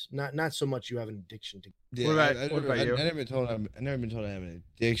this? Not so much you have an addiction to. Yeah, what about you? I've never been told I have an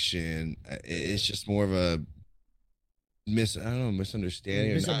addiction. It's just more of a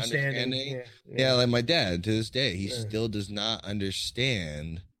misunderstanding. Yeah, like my dad to this day, he still does not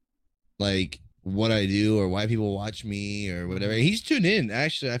understand like what I do or why people watch me or whatever. He's tuned in.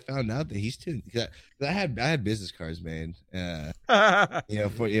 Actually, I found out that he's tuned. I had business cards, man.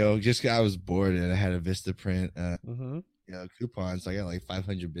 Just I was bored and I had a Vistaprint, coupons. So I got like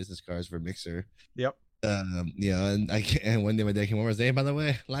 500 business cards for Mixer. Yep. And one day my dad came over and said, hey, by the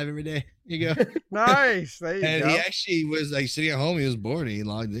way, live every day. Here you go. Nice. There you go. And he actually was like sitting at home. He was bored and he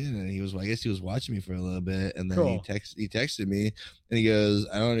logged in and I guess he was watching me for a little bit. And then he texted me and he goes,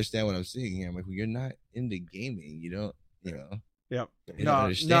 I don't understand what I'm seeing here. I'm like, well, you're not into gaming. You don't. Yep. You don't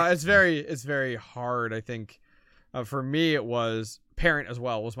understand. It's very hard. I think for me, it was parent as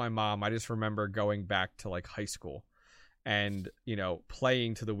well, was my mom. I just remember going back to like high school and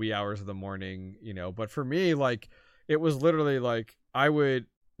playing to the wee hours of the morning, but for me, like, it was literally like I would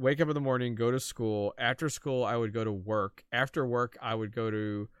wake up in the morning, go to school. After school, I would go to work. After work, I would go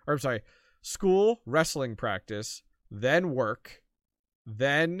to school, wrestling practice, then work,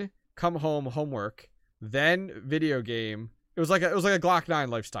 then come home, homework, then video game. It was like a Glock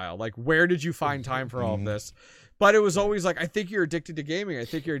 9 lifestyle. Like, where did you find time for all of this? But it was always like, I think you're addicted to gaming.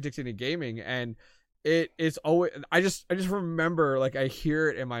 And it's always, I just remember, like, I hear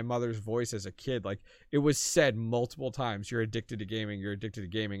it in my mother's voice as a kid. Like, it was said multiple times, you're addicted to gaming.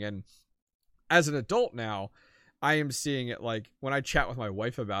 And as an adult now, I am seeing it, like, when I chat with my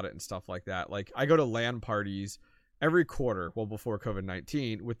wife about it and stuff like that. Like, I go to LAN parties every quarter, well, before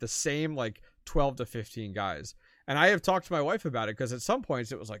COVID-19, with the same, like, 12 to 15 guys. And I have talked to my wife about it, because at some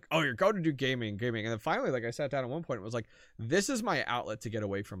points it was like, oh, you're going to do gaming. And then finally, like, I sat down at one point, it was like, this is my outlet to get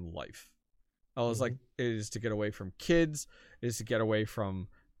away from life. I was like, it is to get away from kids. It is to get away from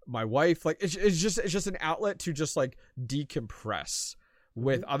my wife. Like, it's just an outlet to just like decompress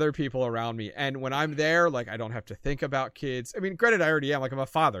with other people around me. And when I'm there, like, I don't have to think about kids. I mean, granted, I already am. Like, I'm a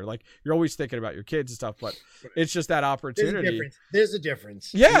father. Like, you're always thinking about your kids and stuff, but it's just that opportunity. There's a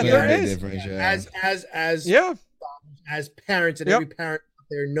difference. Yeah, there is. As parents, and every parent out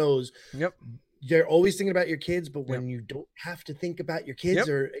there knows. Yep. You're always thinking about your kids, but when you don't have to think about your kids,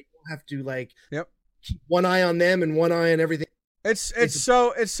 or you don't have to keep one eye on them and one eye on everything. It's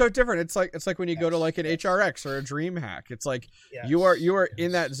so different. It's like when you go to like an HRX or a DreamHack. It's like you are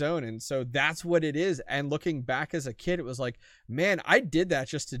in that zone, and so that's what it is. And looking back as a kid, it was like, man, I did that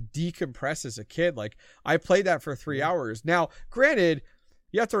just to decompress as a kid. Like, I played that for 3 hours. Now, granted,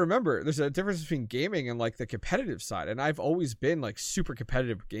 you have to remember there's a difference between gaming and like the competitive side. And I've always been like super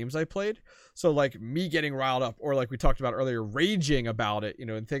competitive games I played. So like me getting riled up, or like we talked about earlier, raging about it,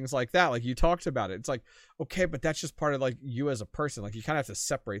 and things like that. Like you talked about it. It's like, okay, but that's just part of like you as a person. Like you kind of have to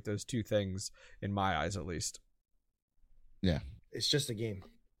separate those two things in my eyes, at least. Yeah. It's just a game.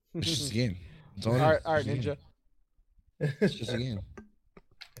 It's just a game. All right, Ninja. It's just a game. I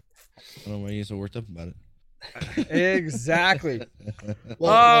don't know why you're so worked up about it. Exactly.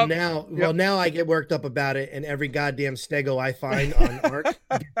 Now I get worked up about it, and every goddamn stego I find on Ark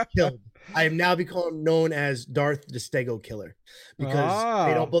gets killed. I have now become known as Darth the Stego Killer,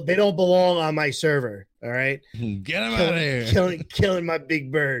 because they don't belong on my server. All right, get them out of here. Killing my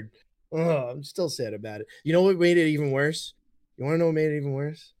big bird. Oh, I'm still sad about it. You know what made it even worse? You want to know what made it even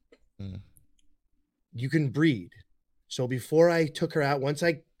worse? You can breed. So before I took her out, once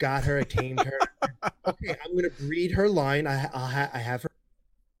I got her, I tamed her. Okay, I'm gonna breed her line. I have her,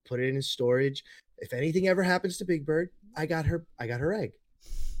 put it in storage. If anything ever happens to Big Bird, I got her egg.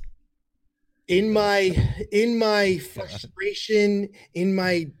 In my frustration, in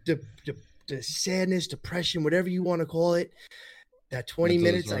my sadness, depression, whatever you want to call it, that 20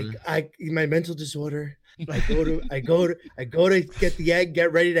 minutes, my mental disorder. I go to get the egg,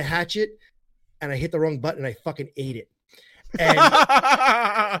 get ready to hatch it, and I hit the wrong button. And I fucking ate it. And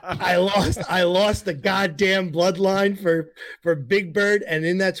I lost the goddamn bloodline for Big Bird, and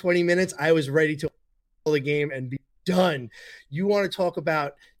in that 20 minutes, I was ready to the game and be done. You want to talk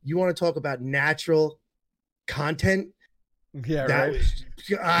about natural content? Yeah, that right.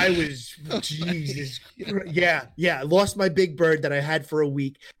 I was Jesus. Yeah. I lost my Big Bird that I had for a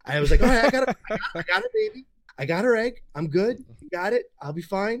week. I was like, all right, I got a baby. I got her egg. I'm good. You got it. I'll be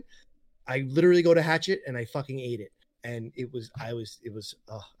fine. I literally go to hatch it and I fucking ate it. And and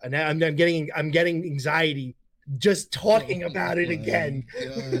now I'm getting anxiety just talking about it again.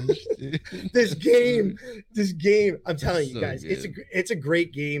 This game, I'm telling you guys, good. It's a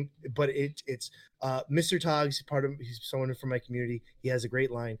great game, but it's Mr. Togs, he's someone from my community. He has a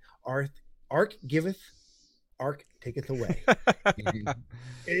great line. Ark giveth, Ark taketh away.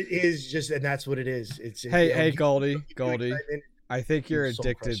 It is just, and that's what it is. It's hey, Goldie. I think you're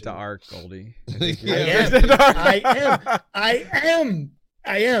addicted to Ark, Goldie. I am,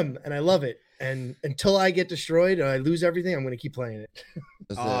 and I love it. And until I get destroyed or I lose everything, I'm going to keep playing it.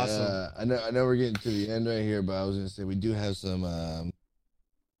 Awesome. I know we're getting to the end right here, but I was going to say we do have some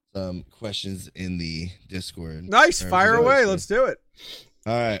questions in the Discord. Nice, fire away. Let's do it.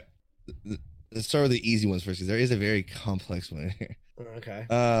 All right, let's start with the easy ones first, because there is a very complex one here. Okay.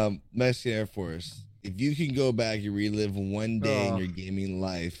 Mexican Air Force. If you can go back and relive one day in your gaming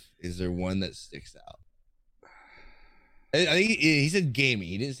life, is there one that sticks out? I think he said gaming.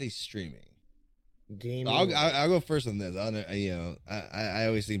 He didn't say streaming. Gaming. I'll go first on this. I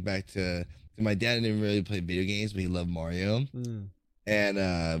always think back to my dad didn't really play video games, but he loved Mario.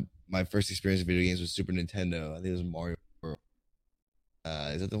 And my first experience with video games was Super Nintendo. I think it was Mario World.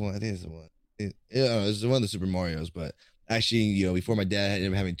 Is that the one? I think it's the one. It's one of the Super Marios. But actually, before my dad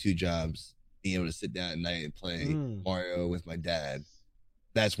ended up having 2 jobs, being able to sit down at night and play Mario with my dad,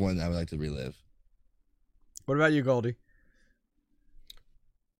 that's one I would like to relive. What about you, Goldie?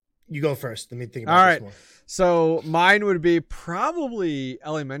 You go first. Let me think about this more. So mine would be probably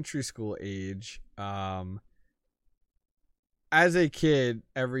elementary school age. As a kid,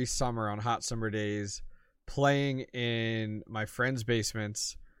 every summer on hot summer days, playing in my friends'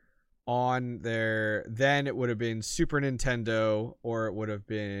 basements on then it would have been Super Nintendo, or it would have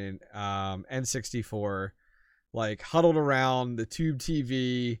been N64, like huddled around the tube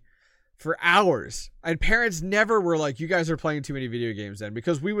TV for hours. And parents never were like, you guys are playing too many video games then,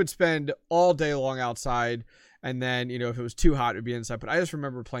 because we would spend all day long outside, and then if it was too hot, it would be inside. But I just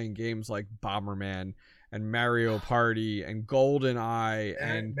remember playing games like Bomberman and Mario Party and GoldenEye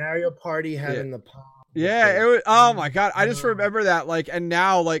and Mario Party having the pop. Yeah, it was, oh my god, I just remember that. And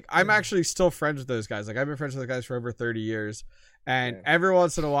now I'm actually still friends with those guys. I've been friends with the guys for over 30 years, and every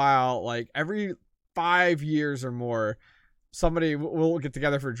once in a while, every 5 years or more, somebody will get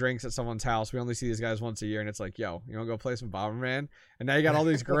together for drinks at someone's house. We only see these guys once a year, and it's like, yo, you want to go play some Bomberman? And now you got all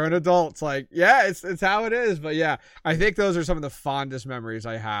these grown adults. It's how it is. But yeah, I think those are some of the fondest memories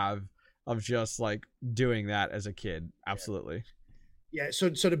I have of just doing that as a kid. Absolutely. Yeah. So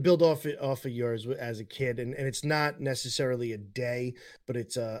to build off of yours as a kid, and it's not necessarily a day, but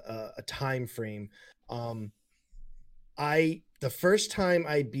it's a time frame. The first time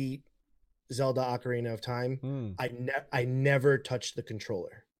I beat Zelda Ocarina of Time, I never touched the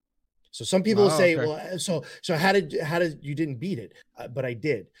controller. So some people say, okay, well, so how did you didn't beat it? But I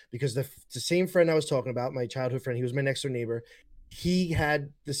did, because the same friend I was talking about, my childhood friend, he was my next door neighbor. He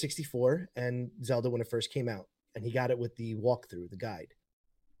had the 64 and Zelda when it first came out, and he got it with the walkthrough, the guide.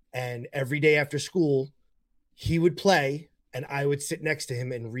 And every day after school, he would play, and I would sit next to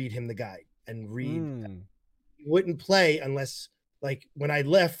him and read him the guide and read. He wouldn't play unless, when I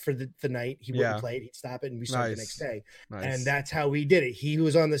left for the night, he wouldn't play it. He'd stop it, and we started the next day. Nice. And that's how we did it. He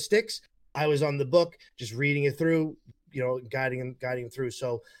was on the sticks, I was on the book, just reading it through, guiding him through.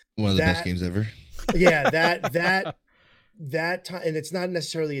 So one of the best games ever. Yeah, that time, and it's not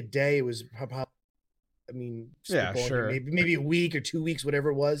necessarily a day. It was probably, sure, maybe a week or 2 weeks, whatever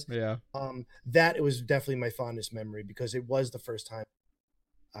it was. Yeah. That it was definitely my fondest memory, because it was the first time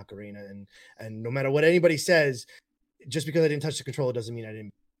Ocarina, and no matter what anybody says, just because I didn't touch the controller doesn't mean I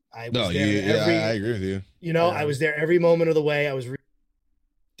didn't. I agree with you. I was there every moment of the way. I was reading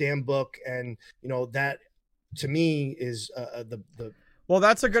the damn book, and that to me is the. Well,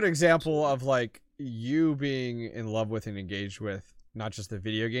 that's a good example of you being in love with and engaged with not just the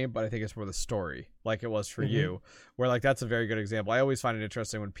video game, but I think it's more the story, like it was for you, where that's a very good example. I always find it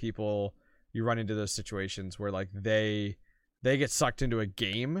interesting when you run into those situations where they get sucked into a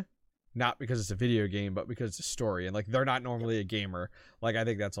game, not because it's a video game, but because it's a story, and they're not normally a gamer. I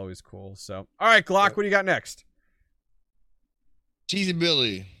think that's always cool. So, all right, Glock, what do you got next? Cheesy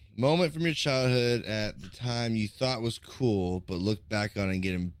Billy. moment from your childhood at the time you thought was cool, but look back on it and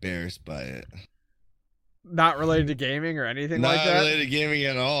get embarrassed by it. Not related to gaming or anything Not like that? Not related to gaming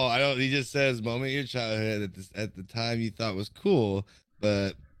at all. I don't. He just says moment in your childhood at the time you thought was cool,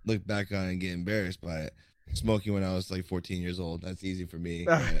 but look back on it and get embarrassed by it. Smoking when I was like 14 years old. That's easy for me. You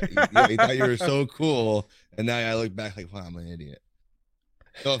thought you were so cool, and now I look back like, wow, I'm an idiot.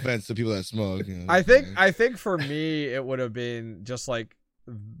 No offense to people that smoke. You know, I think for me it would have been just like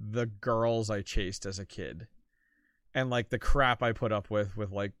the girls I chased as a kid. And like the crap I put up with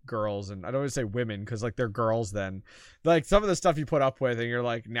like girls, and I don't want to say women because like they're girls then. Like some of the stuff you put up with, and you're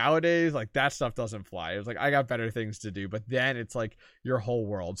like, nowadays, like that stuff doesn't fly. It was like, I got better things to do. But then it's like your whole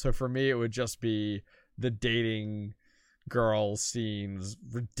world. So for me, it would just be the dating girl scenes,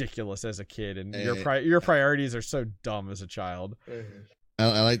 ridiculous as a kid, and your priorities are so dumb as a child.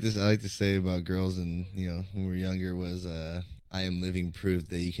 I like this. I like to say about girls, and when we were younger was I am living proof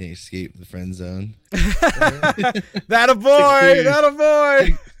that you can escape the friend zone. That a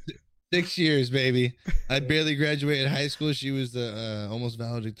boy. 6 years, baby. I barely graduated high school. She was the almost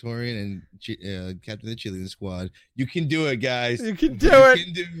valedictorian and captain of the cheerleading squad. You can do it, guys. You can do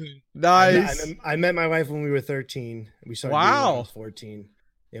it. Nice. I met my wife when we were 13. We started dating when I was 14.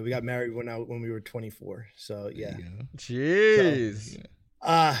 Yeah, we got married when we were 24. So yeah. Jeez.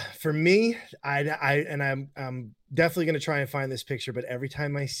 So, for me, I'm definitely gonna try and find this picture, but every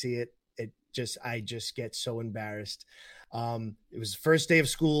time I see it, I just get so embarrassed. It was the first day of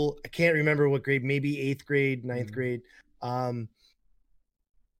school. I can't remember what grade, maybe 8th grade, 9th grade.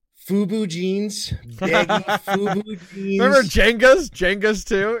 FUBU jeans, baggy FUBU jeans. Remember Jengas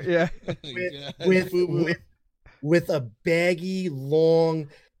too? Yeah. With a baggy, long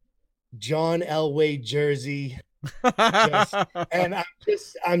John Elway jersey. And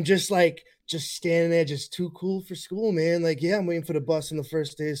I'm just like standing there, just too cool for school, man. Like, yeah, I'm waiting for the bus on the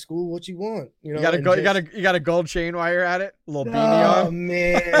first day of school. What you want? You got a gold chain while you're at it, a little beanie on. Oh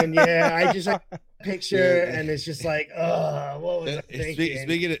man, yeah. I just like picture, and it's just like, what was I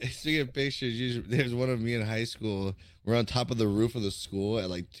thinking? Speaking of pictures, there's one of me in high school. We're on top of the roof of the school at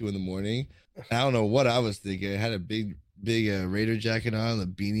like 2 a.m. I don't know what I was thinking. I had a big Raider jacket on, the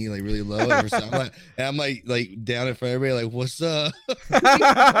beanie like really low. I'm like down in front of everybody, like, what's up?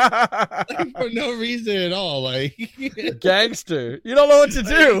 Like, for no reason at all, like gangster. You don't know what to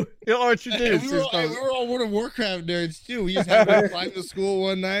do. You don't know what you do. We were all World of Warcraft nerds too. We just happened to climb to school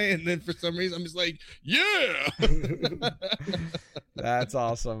one night, and then for some reason I'm just like, yeah. That's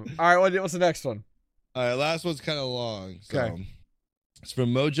awesome. All right, what's the next one? All right, last one's kind of long. So okay. It's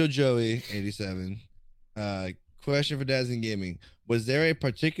from Mojo Joey 87. Question for Dads in Gaming. Was there a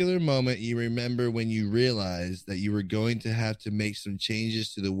particular moment you remember when you realized that you were going to have to make some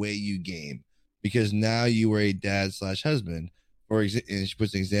changes to the way you game because now you were a dad/husband? And she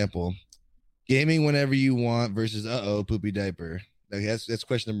puts an example: gaming whenever you want versus poopy diaper. Like that's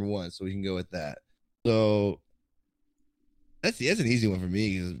question number 1, so we can go with that. So that's an easy one for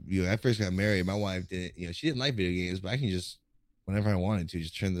me because I first got married. My wife didn't, she didn't like video games, but I can just whenever I wanted to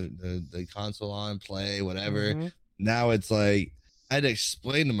just turn the console on, play, whatever. Mm-hmm. Now it's like I had to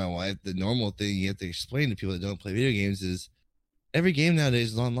explain to my wife the normal thing you have to explain to people that don't play video games is every game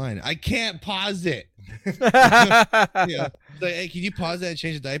nowadays is online. I can't pause it. Like, hey, can you pause that and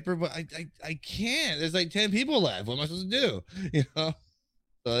change the diaper? But I can't. There's like 10 people left. What am I supposed to do? So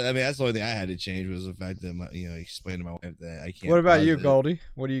I mean, that's the only thing I had to change was the fact that explain to my wife that I can't. What about you, Goldie?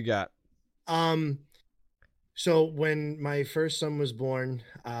 What do you got? So when my first son was born,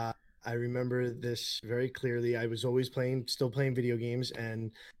 I remember this very clearly. I was always still playing video games,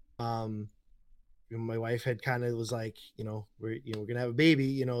 and my wife had kind of was like, we're gonna have a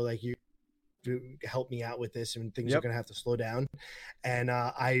baby, like you help me out with this, and things are gonna have to slow down. And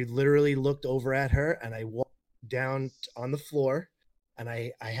I literally looked over at her, and I walked down on the floor, and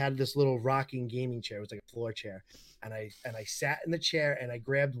I had this little rocking gaming chair. It was like a floor chair. And I sat in the chair, and I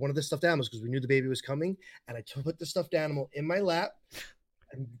grabbed one of the stuffed animals because we knew the baby was coming. And I put the stuffed animal in my lap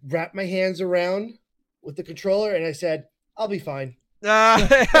and wrapped my hands around with the controller. And I said, I'll be fine.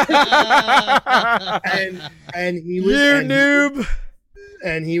 And he was noob.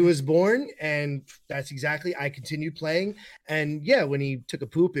 And he was born, and that's exactly. I continued playing, and yeah, when he took a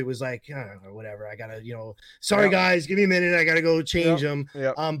poop, it was like whatever. I gotta, sorry guys, give me a minute. I gotta go change him.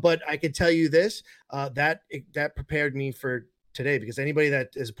 But I could tell you this, that prepared me for today because anybody that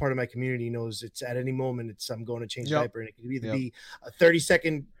is a part of my community knows it's at any moment I'm going to change diaper, and it could either be a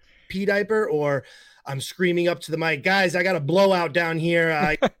 30-second pee diaper or I'm screaming up to the mic, guys, I got a blowout down here.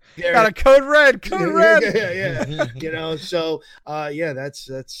 Got a code red. Yeah. So that's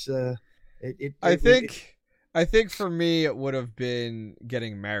it. I think I think for me, it would have been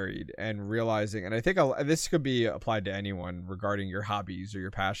getting married and realizing, and I think this could be applied to anyone regarding your hobbies or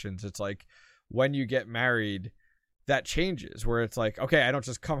your passions. It's like when you get married, that changes where it's like, okay, I don't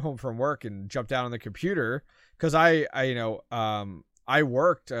just come home from work and jump down on the computer. Cause I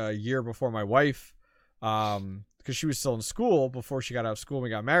worked a year before my wife, because she was still in school before she got out of school and we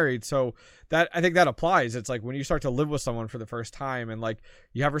got married. So that, I think that applies. It's like when you start to live with someone for the first time and like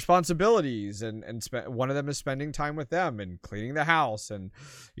you have responsibilities and one of them is spending time with them and cleaning the house and,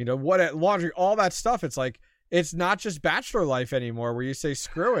 laundry, all that stuff. It's like, it's not just bachelor life anymore where you say,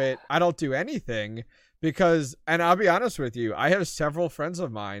 screw it, I don't do anything. Because, and I'll be honest with you, I have several friends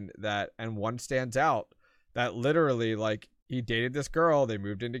of mine and one stands out that literally like he dated this girl, they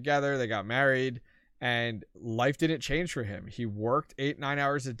moved in together, they got married, and life didn't change for him. He worked 8-9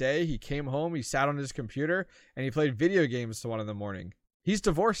 hours a day. He came home, he sat on his computer, and he played video games till 1 a.m. He's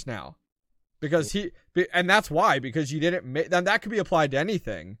divorced now because and that's why, because you didn't make, then that could be applied to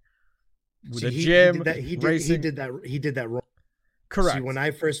anything. See, the gym, racing. He did that wrong. Correct. See, when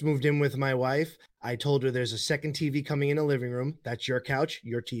I first moved in with my wife, I told her there's a second TV coming in the living room. That's your couch,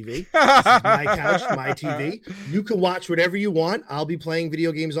 your TV. This is my couch, my TV. You can watch whatever you want. I'll be playing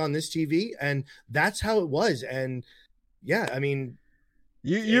video games on this TV, and that's how it was. And yeah, I mean,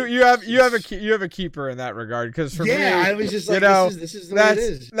 you have a keeper in that regard, because for me, I was just like, this is the way it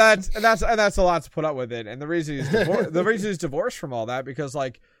is. That's a lot to put up with it. And the reason he's divorced from all that, because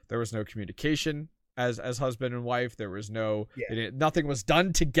like there was no communication. As husband and wife, there was nothing was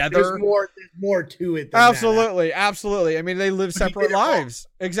done together. There's more to it. Than absolutely. I mean, they live separate lives.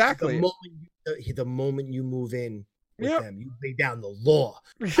 Exactly. The moment you move in with them, you lay down the law.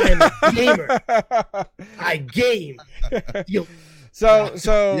 I'm a gamer. I game. How many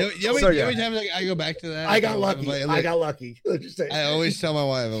times I go back to that? I got lucky. I always tell my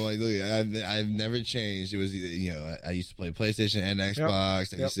wife, I'm like, look, I've never changed. It was, I used to play PlayStation and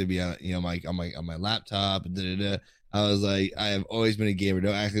Xbox. I used to be on my laptop. I was like, I have always been a gamer.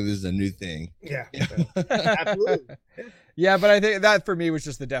 Don't act like this is a new thing. Yeah, absolutely. Yeah, but I think that for me was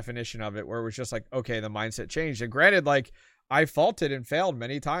just the definition of it, where it was just like, okay, the mindset changed. And granted, like I faulted and failed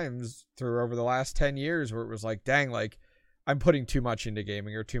many times over the last 10 years, where it was like, dang, like I'm putting too much into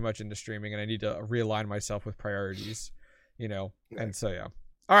gaming or too much into streaming, and I need to realign myself with priorities, And so, yeah.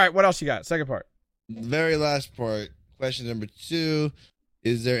 All right. What else you got? Second part. Very last part. Question number 2.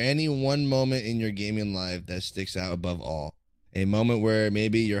 Is there any one moment in your gaming life that sticks out above all? A moment where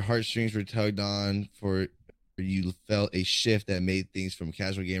maybe your heartstrings were tugged on, for you felt a shift that made things from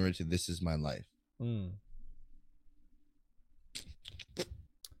casual gamer to this is my life.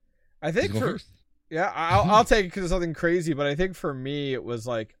 I think I'll take it because it's something crazy, but I think for me it was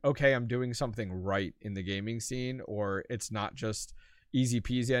like, okay, I'm doing something right in the gaming scene, or it's not just easy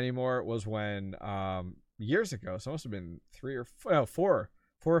peasy anymore. It was when years ago, so it must have been 4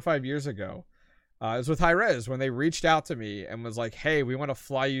 or 5 years ago. It was with Hi-Rez when they reached out to me and was like, hey, we want to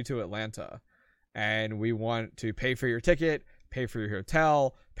fly you to Atlanta, and we want to pay for your ticket, pay for your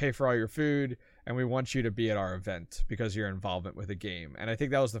hotel, pay for all your food, and we want you to be at our event because of your involvement with the game. And I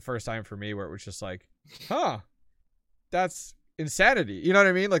think that was the first time for me where it was just like, that's insanity. You know what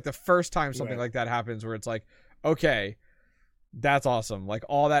I mean? Like the first time something like that happens, where it's like, okay, that's awesome. Like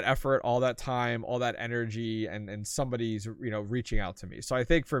all that effort, all that time, all that energy, and somebody's, reaching out to me. So I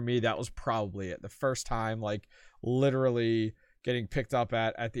think for me, that was probably it. The first time, like literally getting picked up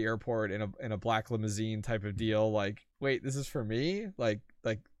at the airport in a black limousine type of deal. Like, wait, this is for me? Like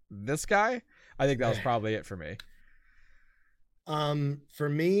this guy? I think that was probably it for me. For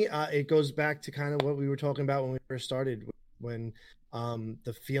me, it goes back to kind of what we were talking about when we first started, when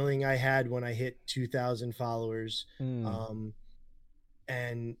the feeling I had when I hit 2,000 followers,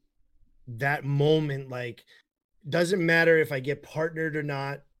 and that moment, like, doesn't matter if I get partnered or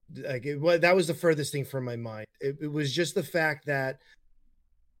not. Like, that was the furthest thing from my mind. It was just the fact that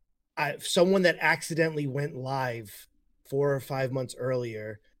someone that accidentally went live 4 or 5 months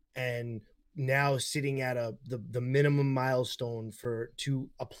earlier, and now sitting at the minimum milestone to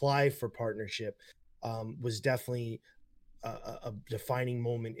apply for partnership, was definitely a defining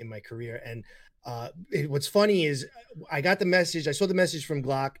moment in my career. And what's funny is I saw the message from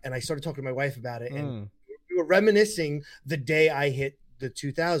Glock, and I started talking to my wife about it, and we were reminiscing the day I hit the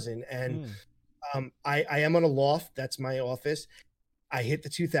 2,000. And I am on a loft. That's my office. I hit the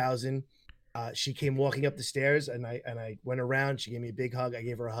 2,000. She came walking up the stairs, and I went around. She gave me a big hug. I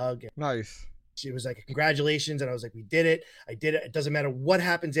gave her a hug. Nice. She was like, congratulations. And I was like, we did it. I did it. It doesn't matter what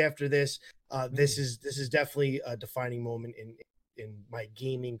happens after this. This is definitely a defining moment in my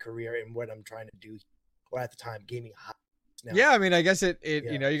gaming career and what I'm trying to do, or at the time, gaming hobby. now. Yeah, I mean, I guess it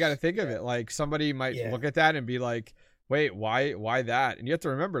Yeah. you know, you got to think of it like somebody might look at that and be like, wait, why that? And you have to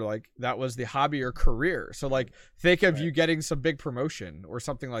remember, like, that was the hobby or career. So, like, think of you getting some big promotion or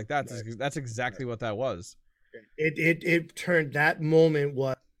something like that. That's exactly what that was. It turned, that moment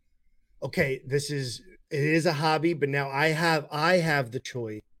was, okay, it is a hobby, but now I have the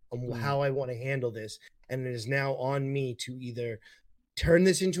choice on how I want to handle this. And it is now on me to either turn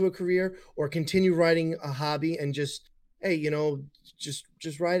this into a career or continue writing a hobby and just, hey, you know, just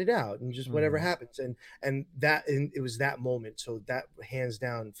ride it out and just whatever happens. And it was that moment. So that hands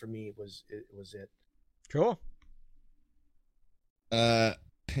down for me was it. Cool. I'm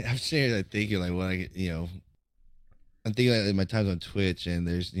sitting there thinking like what I'm thinking like my times on Twitch, and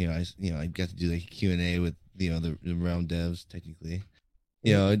there's I got to do like Q&A with the Realm devs technically.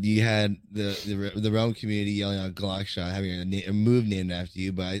 You had the Realm community yelling out Glockshot, having a move named after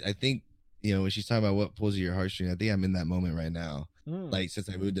you. But I think when she's talking about what pulls at your heartstring, I think I'm in that moment right now. Like since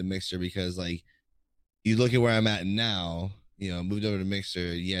I moved to Mixer, because like you look at where I'm at now. Moved over to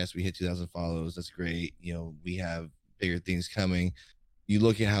Mixer. Yes, we hit 2,000 follows. That's great. We have bigger things coming. You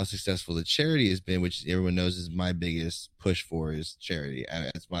look at how successful the charity has been, which everyone knows is my biggest push for is charity.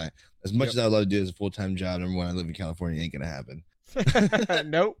 As much as I would love to do it as a full-time job, number one, I live in California, it ain't gonna happen.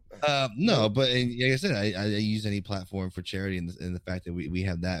 Nope. No, but like I said, I use any platform for charity, and the fact that we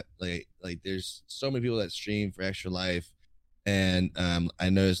have that, like there's so many people that stream for Extra Life, and I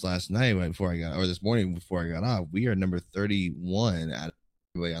noticed last night this morning before I got off, we are number 31 out of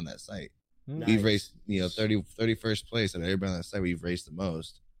everybody on that site. Nice. We've raised 31st place out of everybody on that site. We've raised the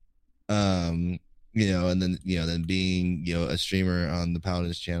most. And then being a streamer on the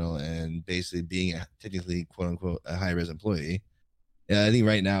Paladins channel and basically being technically quote unquote a high res employee. Yeah, I think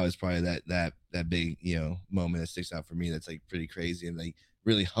right now is probably that big moment that sticks out for me. That's like pretty crazy and like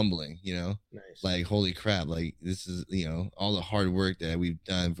really humbling. Nice. Like holy crap! Like this is all the hard work that we've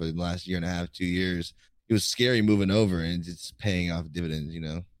done for the last year and a half, 2 years. It was scary moving over, and it's paying off dividends.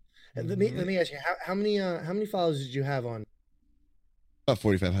 And let me ask you, how many followers did you have on? About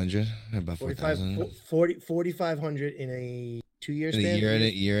 4,500. About 4,000. 4,500 in a 2 year span.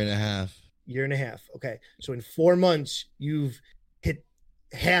 Year and a half. Year and a half. Okay, so in 4 months you've hit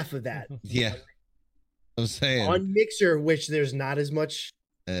half of that. Yeah, I'm saying on Mixer, which there's not as much.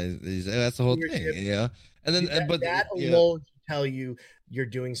 That's the whole thing, And then, but that alone should tell you you're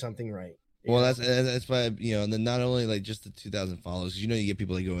doing something right. Well, that's why and then not only like just the 2,000 followers, you get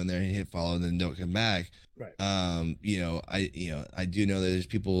people that go in there and hit follow and then don't come back. Right. I do know that there's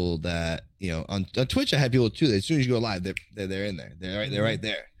people that on Twitch. I had people too that as soon as you go live, they're in there. They're right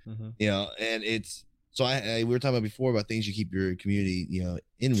there. Mm-hmm. And it's so we were talking about before about things you keep your community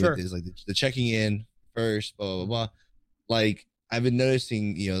in with is like the checking in first, blah blah blah. Like I've been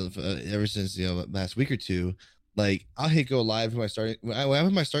noticing ever since last week or two. Like I'll hit go live when I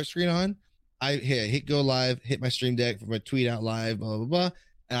have my start screen on. I hit go live, hit my stream deck for my tweet out live, blah, blah, blah.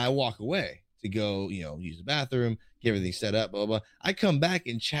 And I walk away to go, use the bathroom, get everything set up, blah, blah, blah. I come back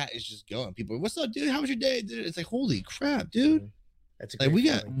and chat is just going. People are, what's up, dude? How was your day? It's like, holy crap, dude. That's like we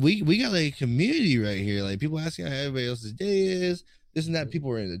got like a community right here. Like people asking how everybody else's day is, this and that.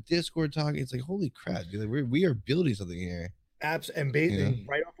 People are in the Discord talking. It's like, holy crap, dude. Like we are building something here. And basically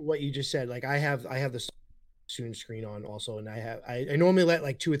right off of what you just said, like I have the soon screen on also, and I normally let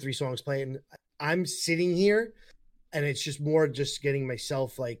like 2 or 3 songs play, and I'm sitting here and it's just more just getting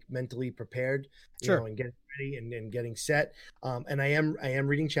myself like mentally prepared, and getting ready and getting set. And I am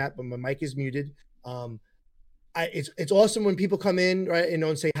reading chat, but my mic is muted. It's awesome when people come in, right,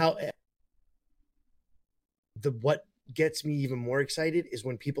 and say how what gets me even more excited is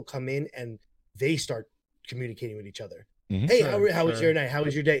when people come in and they start communicating with each other. Mm-hmm. Hey, how was your night? How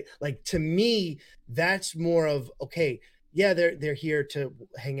was your day? Like, to me, that's more of, okay, yeah, they're here to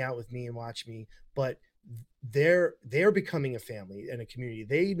hang out with me and watch me, but they're becoming a family and a community.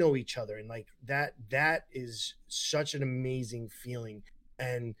 They know each other, and like that is such an amazing feeling.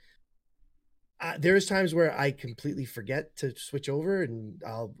 And there's times where I completely forget to switch over and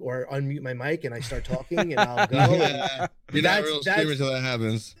I'll unmute my mic and I start talking and I'll go. You're not real streamer until that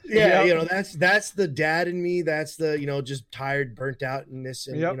happens. Yeah, that's the dad in me. That's the just tired, burnt out in this,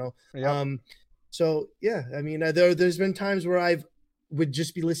 and So yeah, I mean, there's been times where I would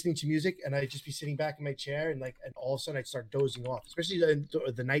just be listening to music and I'd just be sitting back in my chair and all of a sudden I'd start dozing off, especially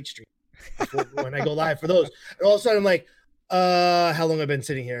the night stream when I go live for those. And all of a sudden I'm like, how long I've been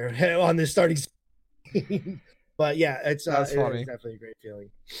sitting here on this starting but yeah, it's definitely a great feeling.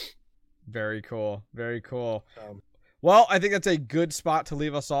 Very cool. Well, I think that's a good spot to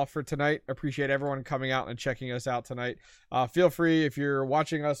leave us off for tonight. Appreciate everyone coming out and checking us out tonight. Feel free, if you're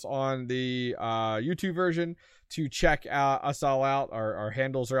watching us on the YouTube version, to check us all out. Our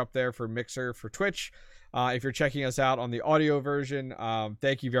handles are up there for Mixer, for Twitch. If you're checking us out on the audio version,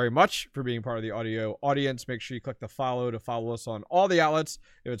 thank you very much for being part of the audio audience. Make sure you click the follow to follow us on all the outlets.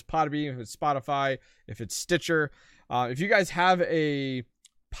 If it's Podbean, if it's Spotify, if it's Stitcher. If you guys have a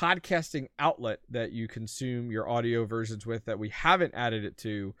podcasting outlet that you consume your audio versions with that we haven't added it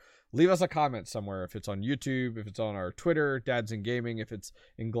to, leave us a comment somewhere. If it's on YouTube, if it's on our Twitter, Dads and Gaming, if it's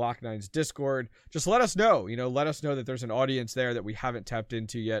in Glock9's Discord, just let us know. Let us know that there's an audience there that we haven't tapped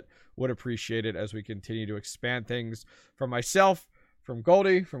into yet. Would appreciate it as we continue to expand things. From myself, from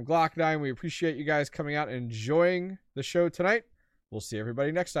Goldie, from Glock9, we appreciate you guys coming out and enjoying the show tonight. We'll see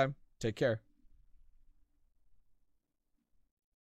everybody next time. Take care.